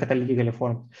 It's autocatalytically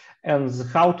formed. And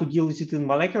how to deal with it in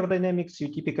molecular dynamics, you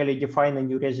typically define a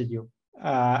new residue.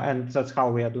 And that's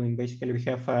how we are doing. Basically, we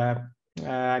have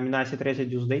amino acid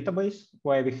residues database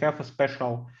where we have a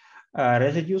special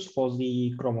residues for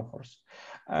the chromophores.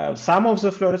 Some of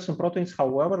the fluorescent proteins,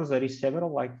 however, there is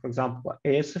several, like for example,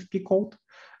 ASFP code.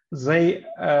 They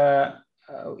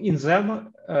in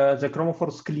them the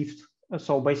chromophores cleaved.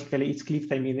 So basically, it's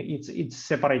cleaved. I mean, it's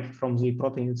separated from the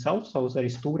protein itself. So there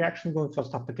is two reactions going: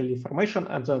 first optical formation,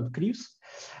 and then it cleaves.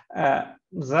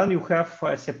 Then you have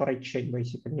a separate chain,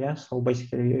 basically. Yeah. So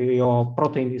basically, your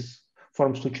protein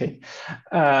forms two chain.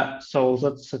 So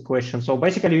that's the question. So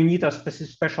basically, you need a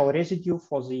special residue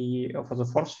for the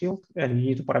force field, and you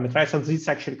need to parameterize. And this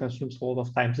actually consumes a lot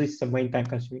of time. This is the main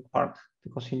time-consuming part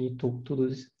because you need to do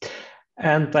this.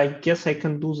 And I guess I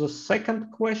can do the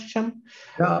second question.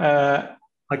 Yeah,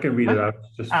 I can read it out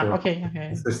just for okay.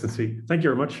 consistency. Thank you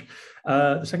very much.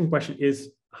 The second question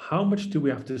is, how much do we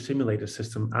have to simulate a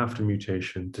system after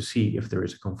mutation to see if there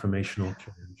is a conformational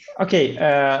change? Okay,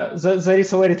 there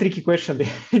is a very tricky question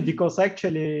because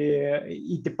actually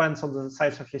it depends on the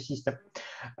size of your system.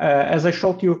 As I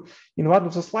showed you in one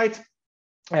of the slides,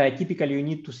 typically you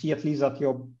need to see at least that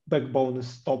your backbone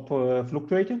stop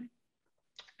fluctuating.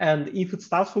 And if it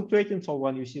starts fluctuating, so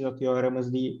when you see that your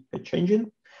RMSD is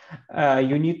changing,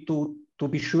 you need to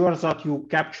be sure that you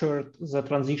captured the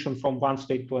transition from one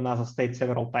state to another state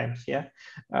several times. Yeah,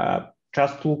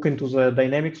 just look into the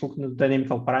dynamics, look into the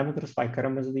dynamical parameters like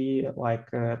RMSD, like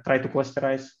try to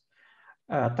clusterize,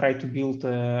 try to build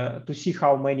to see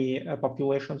how many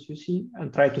populations you see,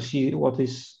 and try to see what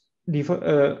is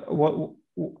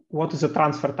what is the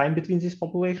transfer time between this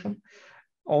population.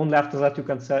 Only after that you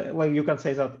can say, like, you can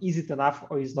say that is it enough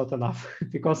or is not enough,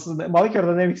 because the molecular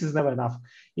dynamics is never enough.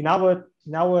 In our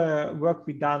work,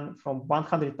 we done from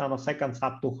 100 nanoseconds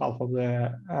up to half of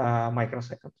the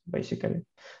microsecond, basically,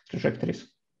 trajectories.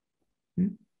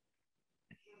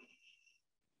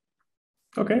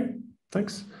 Okay,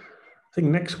 thanks. I think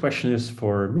next question is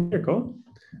for Mirko.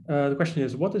 The question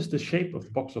is, what is the shape of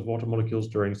the box of water molecules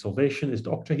during solvation? Is it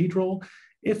octahedral?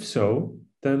 If so,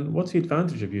 then what's the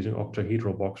advantage of using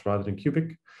octahedral box rather than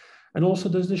cubic? And also,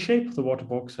 does the shape of the water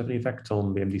box have any effect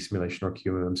on the MD simulation or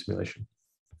QMM simulation?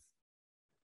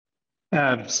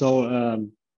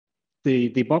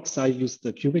 The box, I used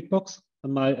the cubic box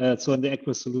in my so in the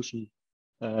aqueous solution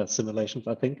simulations,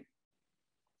 I think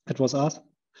it was asked.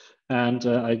 And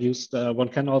I used one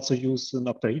can also use an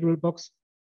octahedral box.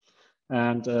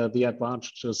 And the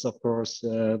advantage is, of course,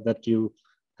 that you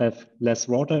have less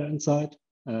water inside,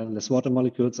 less water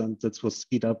molecules, and this will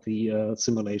speed up the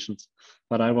simulations.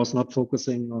 But I was not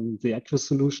focusing on the aqueous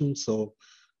solution, so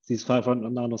these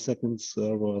 500 nanoseconds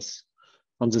was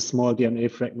on this small DNA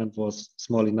fragment was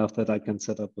small enough that I can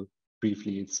set up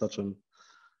briefly such an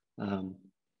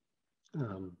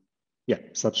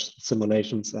such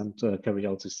simulations and carry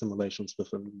out these simulations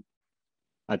within,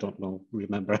 I don't know,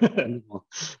 remember anymore.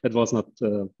 It was not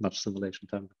much simulation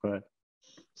time required,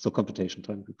 so computation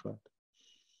time required.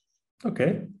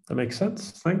 Okay, that makes sense.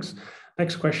 Thanks.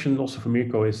 Next question also for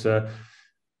Mirko is, and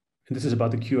this is about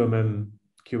the QMM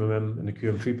and the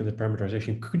QM treatment and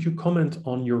parameterization. Could you comment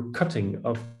on your cutting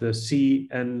of the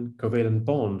C-N covalent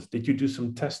bond? Did you do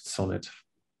some tests on it?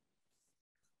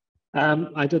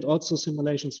 I did also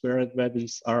simulations where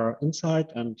these are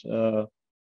inside and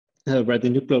where the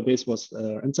nuclear base was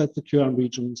inside the QM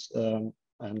regions,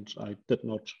 and I did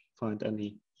not find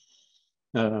any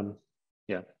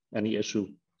issue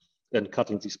in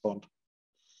cutting this bond.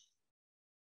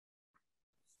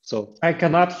 So I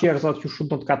cannot hear that you should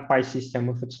not cut pi system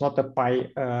if it's not a pi.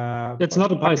 It's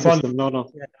not a pi system, no.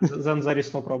 Yeah, then there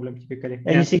is no problem typically.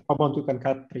 Any sigma bond you can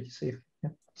cut pretty safe.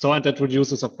 Yeah. So, and that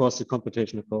reduces, of course, the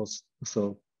computational cost.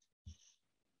 So,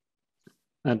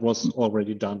 and was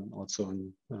already done also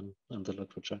in the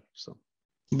literature. So,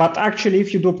 but actually,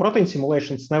 if you do protein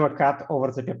simulations, never cut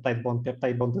over the peptide bond.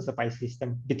 Peptide bond is a pi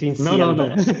system between C and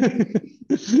no.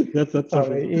 that's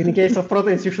so in the case of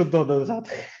proteins, you should not do that.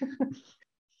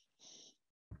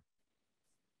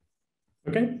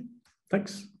 Okay,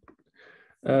 thanks.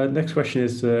 Next question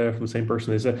is from the same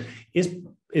person. Is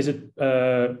it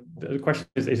the question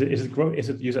is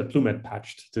it use a Plumet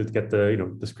patched to get the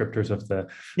descriptors of the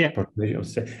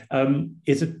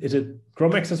is it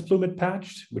GROMACS as Plumet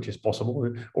patched, which is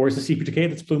possible, or is the CP2K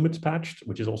that's Plumet patched,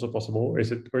 which is also possible, or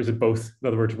is it both? In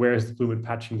other words, where is the Plumet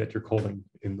patching that you're calling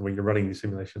when you're running these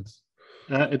simulations?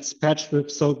 It's patched with,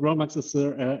 so GROMACS is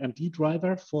the MD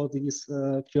driver for these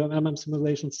QMMM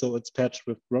simulations, so it's patched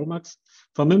with GROMACS.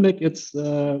 For MIMIC, it's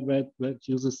where it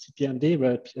uses CPMD,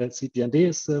 where CPMD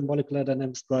is the molecular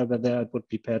dynamics driver. There it would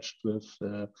be patched with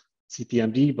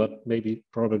CPMD, but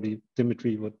probably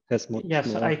Dmitry has more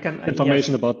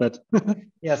information about that.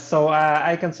 Yes, so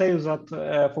I can say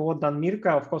that for what done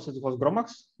Mirko, of course, it was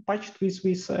GROMACS patched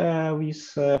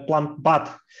with plant,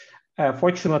 but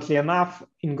fortunately enough,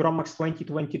 in GROMACS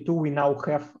 2022, we now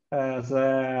have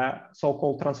the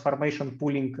so-called transformation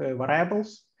pooling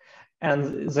variables,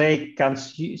 and they can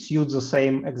use the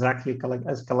same exactly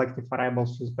as collective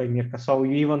variables used by Mirko. So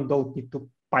you even don't need to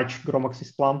patch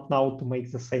GROMACS plant now to make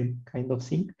the same kind of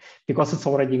thing, because it's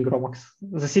already in GROMACS.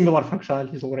 The similar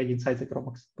functionality is already inside the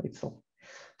GROMACS by itself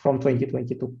from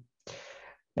 2022.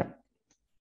 Yeah.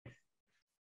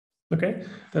 Okay,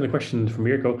 then a question from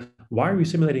Mirko. Why are we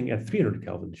simulating at 300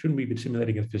 Kelvin? Shouldn't we be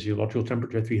simulating at physiological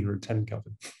temperature at 310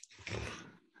 Kelvin?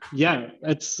 Yeah,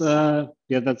 that's a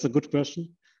good question.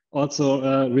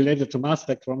 Also related to mass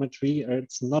spectrometry,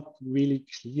 it's not really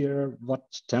clear what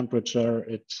temperature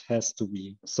it has to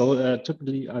be. So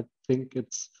typically, I think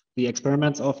it's the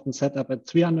experiments often set up at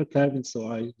 300 Kelvin,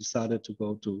 so I decided to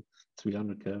go to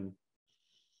 300 Kelvin.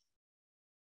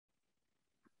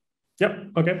 Yeah,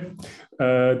 okay.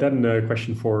 Then a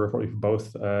question for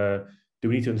both. Do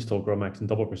we need to install GROMACS in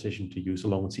double precision to use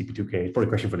along with CP2K? It's probably a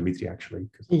question for Dmitry, actually.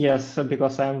 Yes,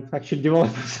 because I'm actually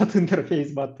developing that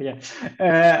interface, but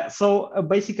yeah. So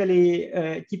basically,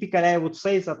 typically, I would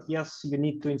say that, yes, you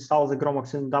need to install the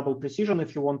GROMACS in double precision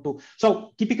if you want to.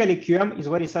 So typically, QM is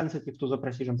very sensitive to the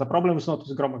precision. The problem is not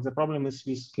with GROMACS. The problem is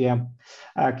with QM.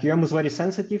 QM is very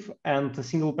sensitive, and the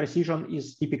single precision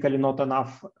is typically not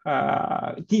enough.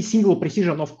 The single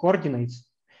precision of coordinates,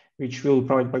 which will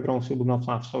provide by GROMACS, will be not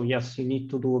enough. So yes, you need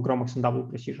to do a GROMACS in double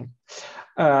precision.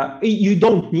 You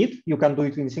don't need, you can do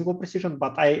it in single precision,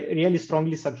 but I really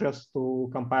strongly suggest to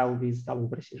compile with double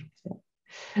precision. So.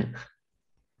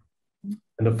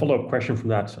 And the follow-up question from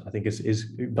that, I think, is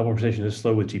double precision is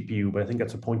slow with GPU, but I think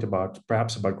that's a point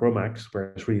perhaps about GROMACS,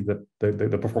 where it's really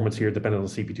the performance here dependent on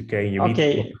CP2K, and you need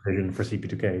double precision for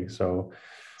CP2K.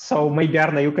 So maybe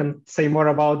Arne, you can say more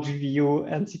about GPU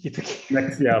and CP2K.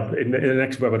 In the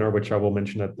next webinar, which I will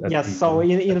mention at yes, so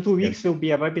in 2 weeks will be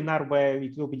a webinar where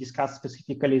it will be discussed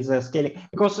specifically the scaling.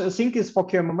 Because the thing is, for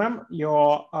QMMM,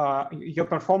 your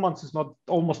performance is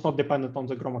almost not dependent on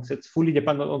the GROMACS. It's fully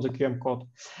dependent on the QM code.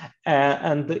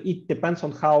 And it depends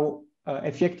on how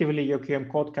effectively your QM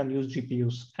code can use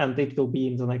GPUs. And it will be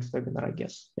in the next webinar, I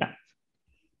guess. Yeah.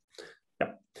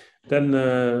 Then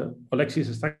Alexei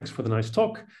says, thanks for the nice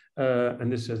talk.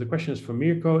 And this the question is from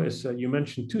Mirko. You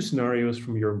mentioned 2 scenarios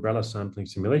from your umbrella sampling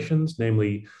simulations,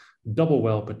 namely double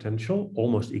well potential,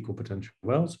 almost equal potential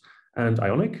wells, and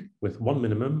ionic with 1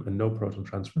 minimum and no proton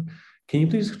transfer. Can you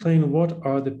please explain what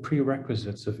are the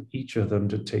prerequisites of each of them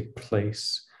to take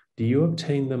place? Do you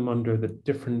obtain them under the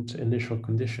different initial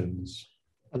conditions?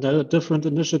 There are different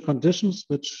initial conditions,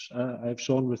 which I've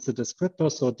shown with the descriptor,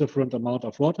 so different amount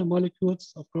of water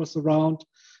molecules, of course, around,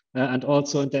 and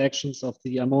also interactions of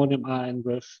the ammonium ion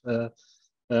with,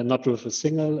 not with a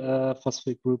single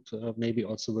phosphate group, maybe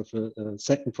also with a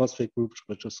second phosphate group,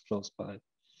 which is close by.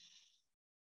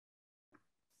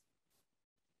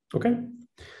 Okay.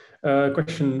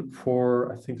 Question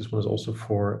for, I think this one is also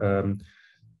for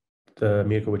the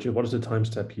Mirko, which is, what is the time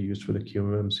step you used for the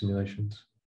QMM simulations?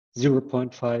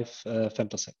 0.5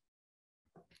 femtosecond.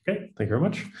 Okay, thank you very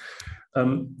much.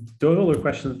 Those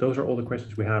are all the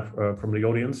questions we have from the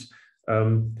audience.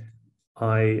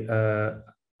 I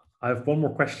have one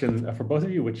more question for both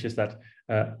of you, which is that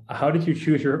why did you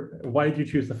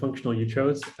choose the functional you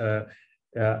chose?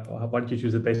 Why did you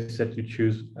choose the base set you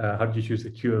choose? How did you choose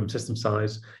the QM system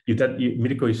size?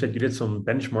 Mirko, you said you did some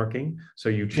benchmarking, so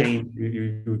you changed,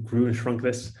 you grew and shrunk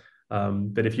this.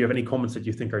 But if you have any comments that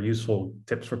you think are useful,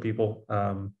 tips for people.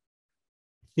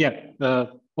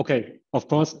 Okay, of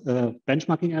course,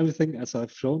 benchmarking everything as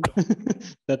I've shown,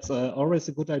 that's always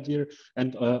a good idea.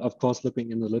 And of course,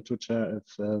 looking in the literature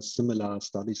if similar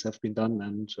studies have been done,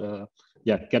 and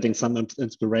getting some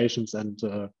inspirations and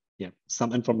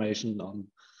some information on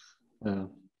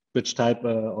which type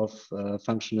of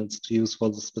functionals to use for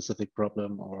the specific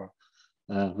problem, or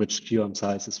which QM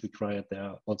size is required. There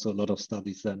are also a lot of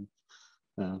studies then.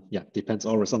 Depends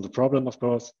always on the problem, of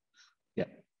course.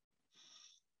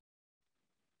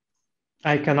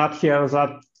 I cannot hear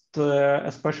that,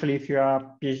 especially if you are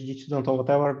a PhD student or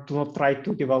whatever, do not try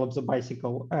to develop the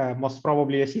bicycle. Most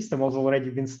probably a system has already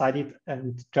been studied,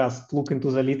 and just look into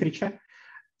the literature.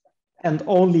 And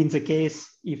only in the case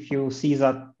if you see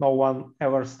that no one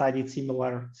ever studied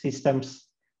similar systems,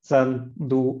 then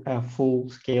do a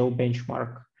full-scale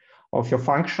benchmark of your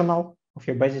functional, of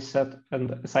your basis set, and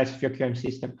the size of your QM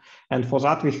system. And for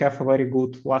that, we have a very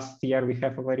good, last year, we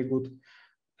have a very good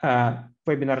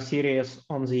webinar series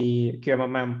on the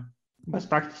QMMM best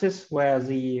practices, where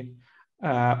the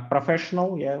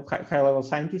professional, high-level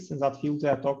scientists in that field,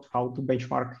 they talked how to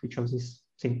benchmark each of these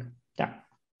things.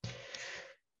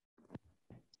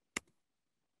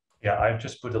 Yeah, I've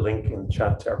just put a link in the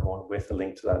chat to everyone with a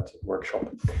link to that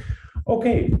workshop.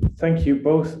 Okay, thank you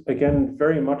both again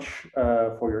very much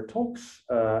for your talks,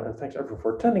 and thanks everyone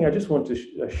for attending. I just want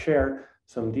to share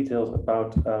some details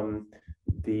about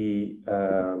the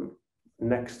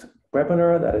next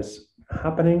webinar that is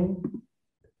happening.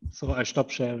 So I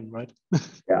stop sharing, right?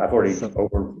 Yeah, I've already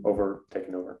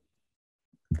taken over.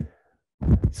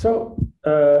 So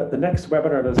the next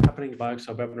webinar that's happening,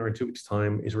 BioExcel webinar in 2 weeks'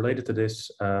 time, is related to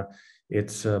this.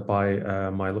 It's by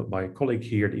my colleague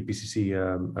here at EPCC,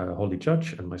 Holly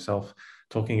Judge, and myself,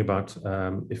 talking about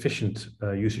efficient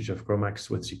usage of GROMACS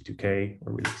with CP2K,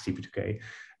 or really CP2K,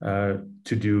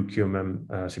 to do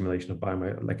QMM simulation of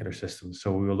biomolecular systems.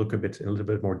 So we will look in a little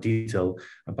bit more detail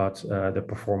about the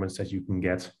performance that you can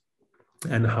get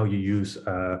and how you use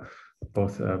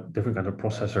both different kinds of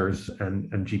processors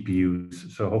and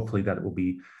GPUs. So hopefully that will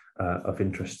be of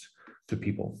interest to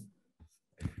people.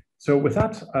 So with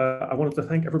that, I wanted to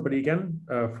thank everybody again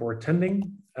for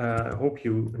attending. I hope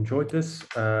you enjoyed this,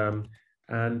 and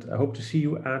I hope to see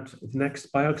you at the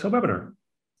next BioExcel webinar.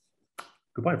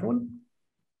 Goodbye, everyone.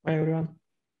 Bye, everyone.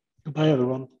 Goodbye,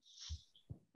 everyone.